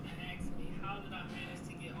 People often ask me, how did I manage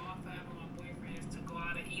to get all 5 of my boyfriends to go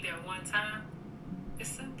out and eat at one time? It's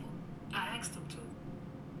simple. I asked them to.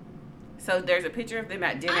 So there's a picture of them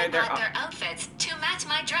at dinner. I bought their outfits to match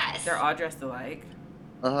my dress. They're all dressed alike.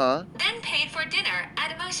 Uh-huh. Then paid for dinner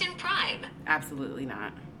at Emotion Prime. Absolutely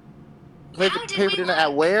not. Pay How did for we dinner win?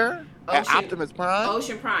 at where? At Ocean- Optimus Prime?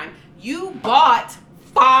 Ocean Prime. You bought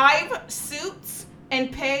 5 suits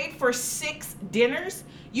and paid for 6 dinners.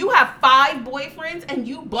 You have 5 boyfriends and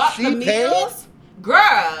you bought She the meals,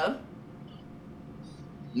 girl.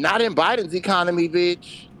 Not in Biden's economy,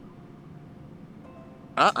 bitch.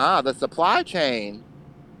 The supply chain.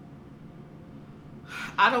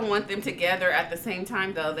 I don't want them together at the same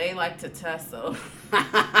time, though. They like to tussle.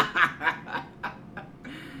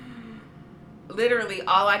 Literally,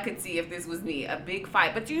 all I could see if this was me, a big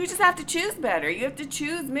fight. But you just have to choose better. You have to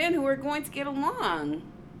choose men who are going to get along.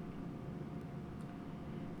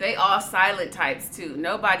 They all silent types, too.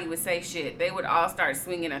 Nobody would say shit. They would all start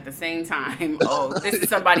swinging at the same time. Oh, this is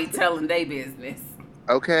somebody telling their business.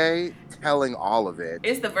 Okay, telling all of it.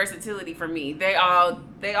 It's the versatility for me. They all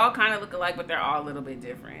kind of look alike, but they're all a little bit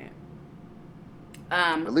different.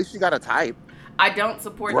 At least you got a type. I don't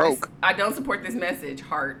support Broke. this. I don't support this message.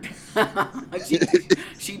 Heart.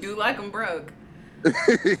 she do like them broke.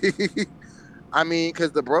 I mean,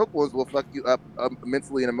 because the broke ones will fuck you up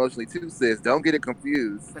mentally and emotionally too, sis. Don't get it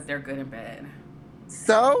confused. But they're good in bed.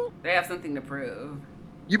 So They have something to prove.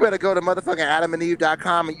 you better go to motherfucking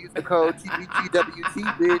AdamandEve.com and use the code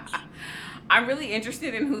TBTWT, bitch. I'm really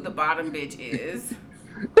interested in who the bottom bitch is.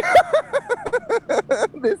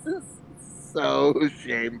 This is so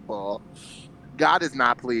shameful. God is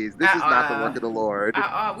not pleased. This is not the work of the Lord.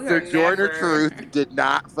 Sojourner Truth did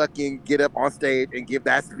not fucking get up on stage and give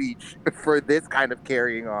that speech for this kind of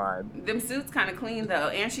carrying on. Them suits kind of clean though,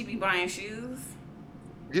 and she be buying shoes.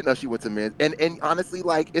 You know she went to men's. And honestly,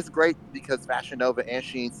 like, it's great because Fashion Nova and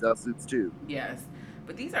Shein sell suits too. Yes,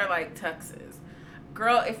 but these are like tuxes.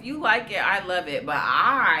 Girl, if you like it, I love it, but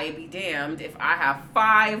I be damned if I have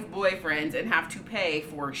 5 boyfriends and have to pay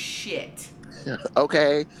for shit.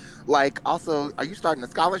 Okay. Like, also, are you starting a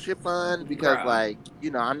scholarship fund? Because, Girl. like,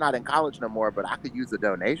 you know, I'm not in college no more, but I could use a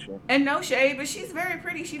donation. And no shade, but she's very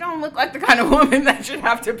pretty. She don't look like the kind of woman that should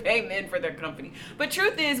have to pay men for their company. But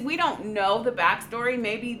truth is, we don't know the backstory.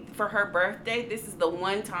 Maybe for her birthday, this is the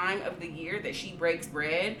one time of the year that she breaks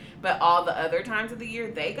bread, but all the other times of the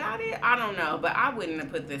year, they got it. I don't know, but I wouldn't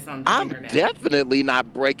have put this on the I'm internet. definitely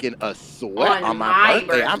not breaking a sweat on my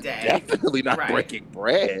birthday. I'm definitely not breaking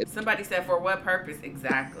bread. Somebody said, for what purpose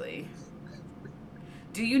exactly?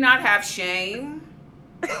 Do you not have shame?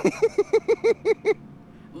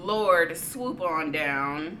 Lord, swoop on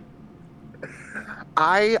down.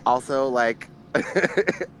 I also, like,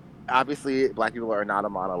 obviously, Black people are not a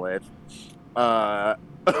monolith.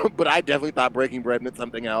 But I definitely thought breaking bread meant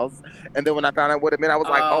something else. And then when I found out what it meant, I was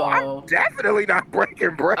like, I'm definitely not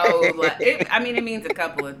breaking bread. It means a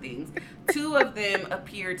couple of things. 2 of them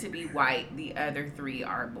appear to be white. The other 3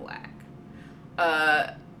 are black.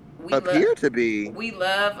 We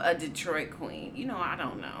love a Detroit queen. You know, I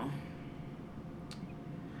don't know.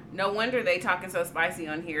 No wonder they talking so spicy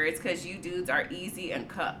on here. It's because you dudes are easy and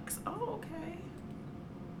cucks. Oh, okay.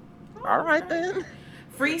 All right, then.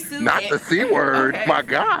 Free suit. Not the C word. Okay. My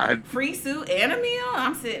God. Free suit and a meal?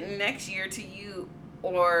 I'm sitting next year to you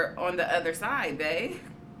or on the other side, babe.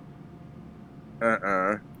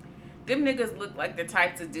 Them niggas look like the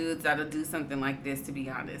types of dudes that'll do something like this, to be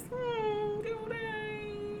honest.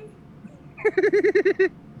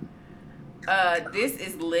 This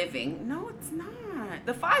is living. No, it's not.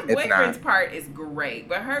 The 5 boyfriends part is great,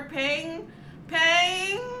 but her paying?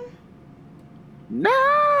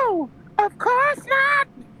 No, of course not.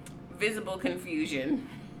 Visible confusion.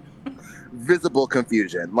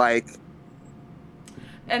 Like,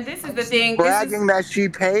 and this is the thing. Bragging that she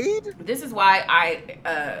paid? This is why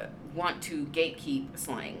I want to gatekeep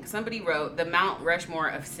slang. Somebody wrote the Mount Rushmore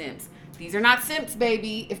of simps. These are not simps,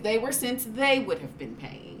 baby. If they were simps, they would have been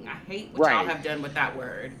paying. I hate what y'all have done with that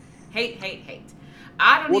word. Hate.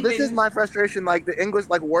 This is my frustration. Like, the English,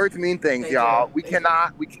 like, words mean things, y'all. We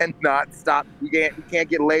cannot stop. We can't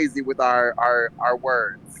get lazy with our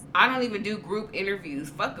words. I don't even do group interviews.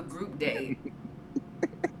 Fuck a group date.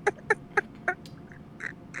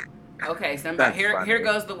 Okay, here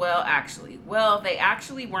goes the actually. Well, they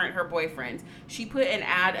actually weren't her boyfriends. She put an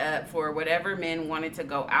ad up for whatever men wanted to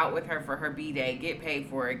go out with her for her B-Day, get paid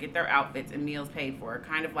for it, get their outfits and meals paid for,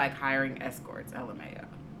 kind of like hiring escorts, LMAO.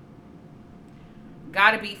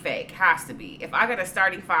 Gotta be fake. Has to be. If I got a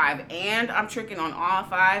starting 5 and I'm tricking on all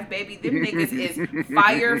 5, baby, them niggas is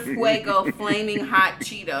fire, fuego, flaming hot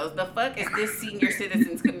Cheetos. The fuck is this senior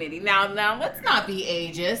citizens committee? Now, let's not be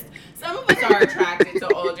ageist. Some of us are attracted to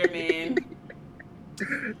older men.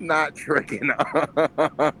 Not tricking.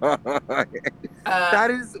 That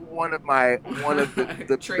is one of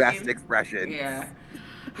the best expressions. Yeah.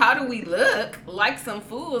 How do we look? Like some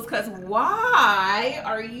fools, because why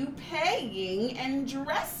are you paying and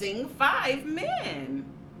dressing 5 men?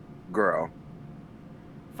 Girl.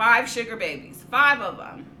 5 sugar babies. 5 of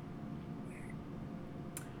them.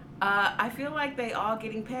 I feel like they all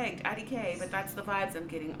getting pegged. IDK, but that's the vibes I'm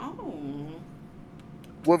getting. Oh.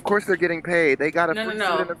 Well, of course they're getting paid. They got a No, free no,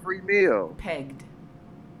 suit no. and a free meal. Pegged.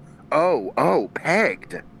 Oh,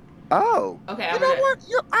 pegged. Oh. Okay, You know what?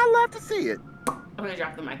 I love to see it. I'm gonna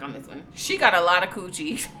drop the mic on this one. She got a lot of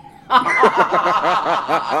coochie.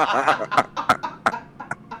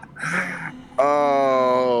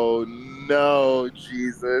 Oh, no,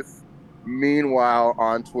 Jesus. Meanwhile,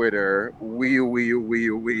 on Twitter, wee.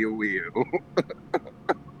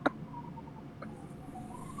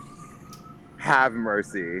 Have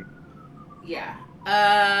mercy. Yeah.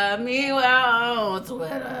 Meanwhile on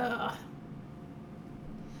Twitter,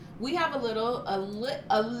 we have a little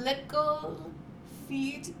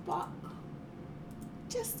feedback.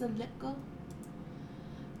 Just a little.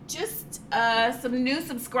 Just some new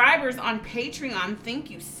subscribers on Patreon.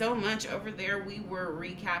 Thank you so much over there. We were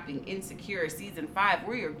recapping Insecure season 5.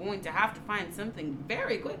 We are going to have to find something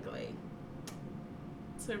very quickly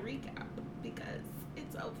to recap because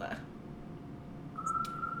it's over.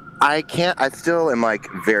 I still am like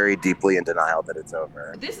very deeply in denial that it's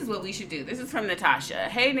over. This is what we should do. This is from Natasha.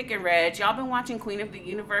 Hey, Nick and Reg. Y'all been watching Queen of the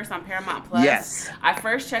Universe on Paramount Plus? Yes. I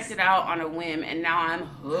first checked it out on a whim, and now I'm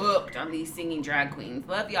hooked on these singing drag queens.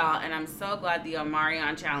 Love y'all, and I'm so glad the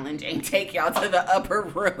Omarion Challenge ain't take y'all to the upper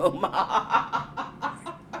room.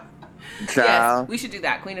 Yes, we should do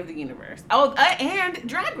that. Queen of the Universe. Oh, and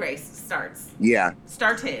Drag Race starts. Yeah.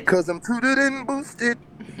 Started. Because I'm tooted and boosted.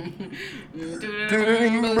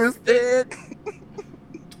 Boosted.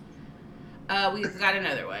 We've got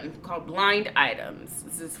another one called Blind Items.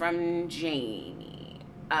 This is from Jamie.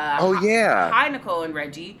 Yeah. Hi, Nicole and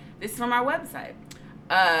Reggie. This is from our website.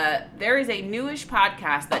 There is a newish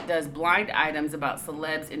podcast that does blind items about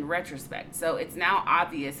celebs in retrospect. So it's now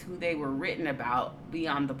obvious who they were written about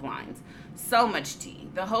beyond the blinds. So much tea.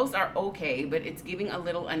 The hosts are okay, but it's giving a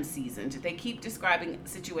little unseasoned. They keep describing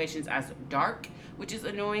situations as dark, which is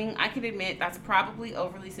annoying. I can admit that's probably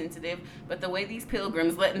overly sensitive, but the way these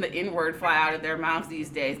pilgrims letting the N-word fly out of their mouths these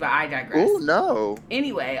days, but I digress. Oh, no.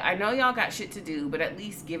 Anyway, I know y'all got shit to do, but at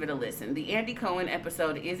least give it a listen. The Andy Cohen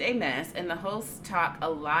episode is a mess, and the hosts talk a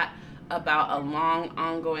lot about a long,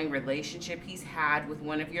 ongoing relationship he's had with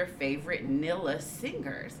one of your favorite Nilla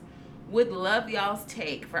singers. Would love y'all's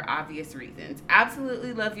take for obvious reasons.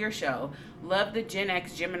 Absolutely love your show. Love the Gen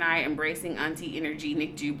X Gemini embracing auntie energy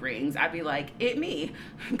Nick Ju brings. I'd be like, it me.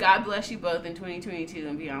 God bless you both in 2022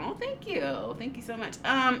 and beyond. Oh, thank you. Thank you so much.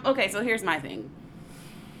 Okay, so here's my thing.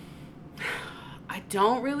 I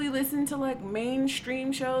don't really listen to like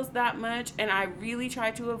mainstream shows that much, and I really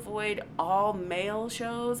try to avoid all male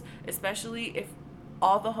shows, especially if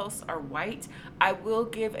all the hosts are white. I will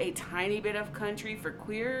give a tiny bit of country for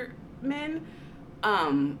queer men,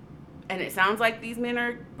 and it sounds like these men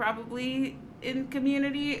are probably in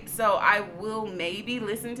Community, so I will maybe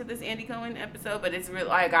listen to this Andy Cohen episode, but it's really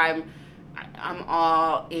like I'm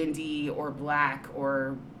all indie or black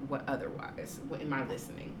or what otherwise. What am I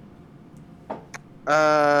listening?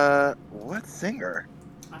 What singer?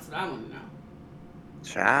 That's what I want to know.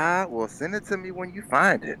 Child, well, send it to me when you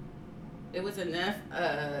find it. It was enough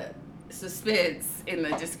suspense in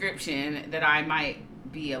the description that I might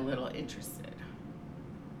be a little interested.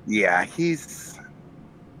 Yeah,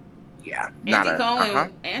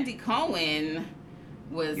 Andy Cohen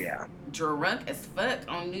was drunk as fuck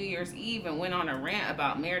on New Year's Eve and went on a rant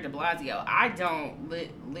about Mayor de Blasio. I don't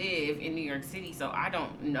live in New York City, so I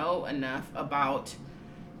don't know enough about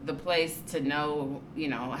the place to know,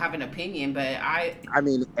 have an opinion, but I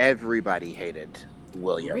mean, everybody hated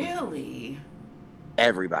William. Really?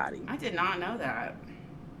 Everybody. I did not know that.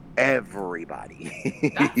 Everybody.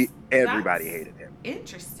 Everybody hated him.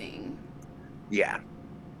 Interesting. Yeah.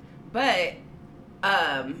 But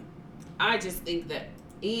I just think that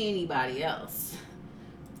anybody else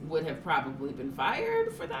would have probably been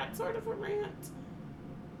fired for that sort of a rant.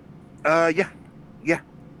 Yeah.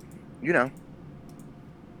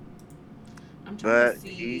 I'm trying to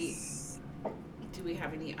see. Do we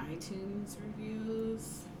have any iTunes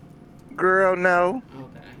reviews? Girl, no.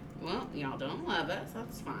 Okay. Well, y'all don't love us.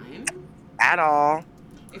 That's fine. At all.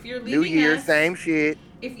 If you're New Year, same shit.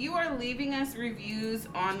 If you are leaving us reviews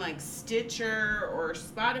on like Stitcher or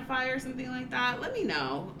Spotify or something like that, let me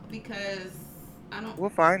know, because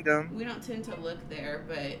we'll find them. We don't tend to look there,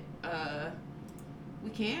 but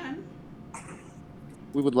we can.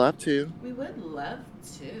 We would love to. We would love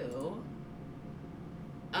to.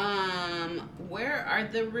 Where are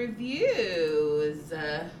the reviews?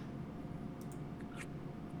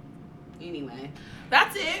 Anyway,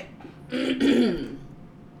 that's it.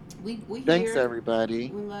 we Thanks, here.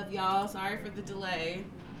 everybody. We love y'all. Sorry for the delay.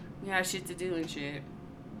 We had shit to do and shit.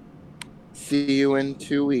 See you in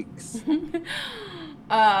 2 weeks.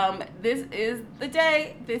 This is the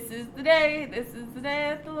day. This is the day. This is the day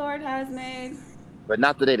that the Lord has made. But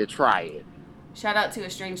not the day to try it. Shout out to A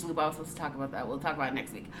Strange Loop. I was supposed to talk about that. We'll talk about it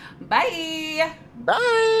next week. Bye.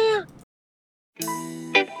 Bye.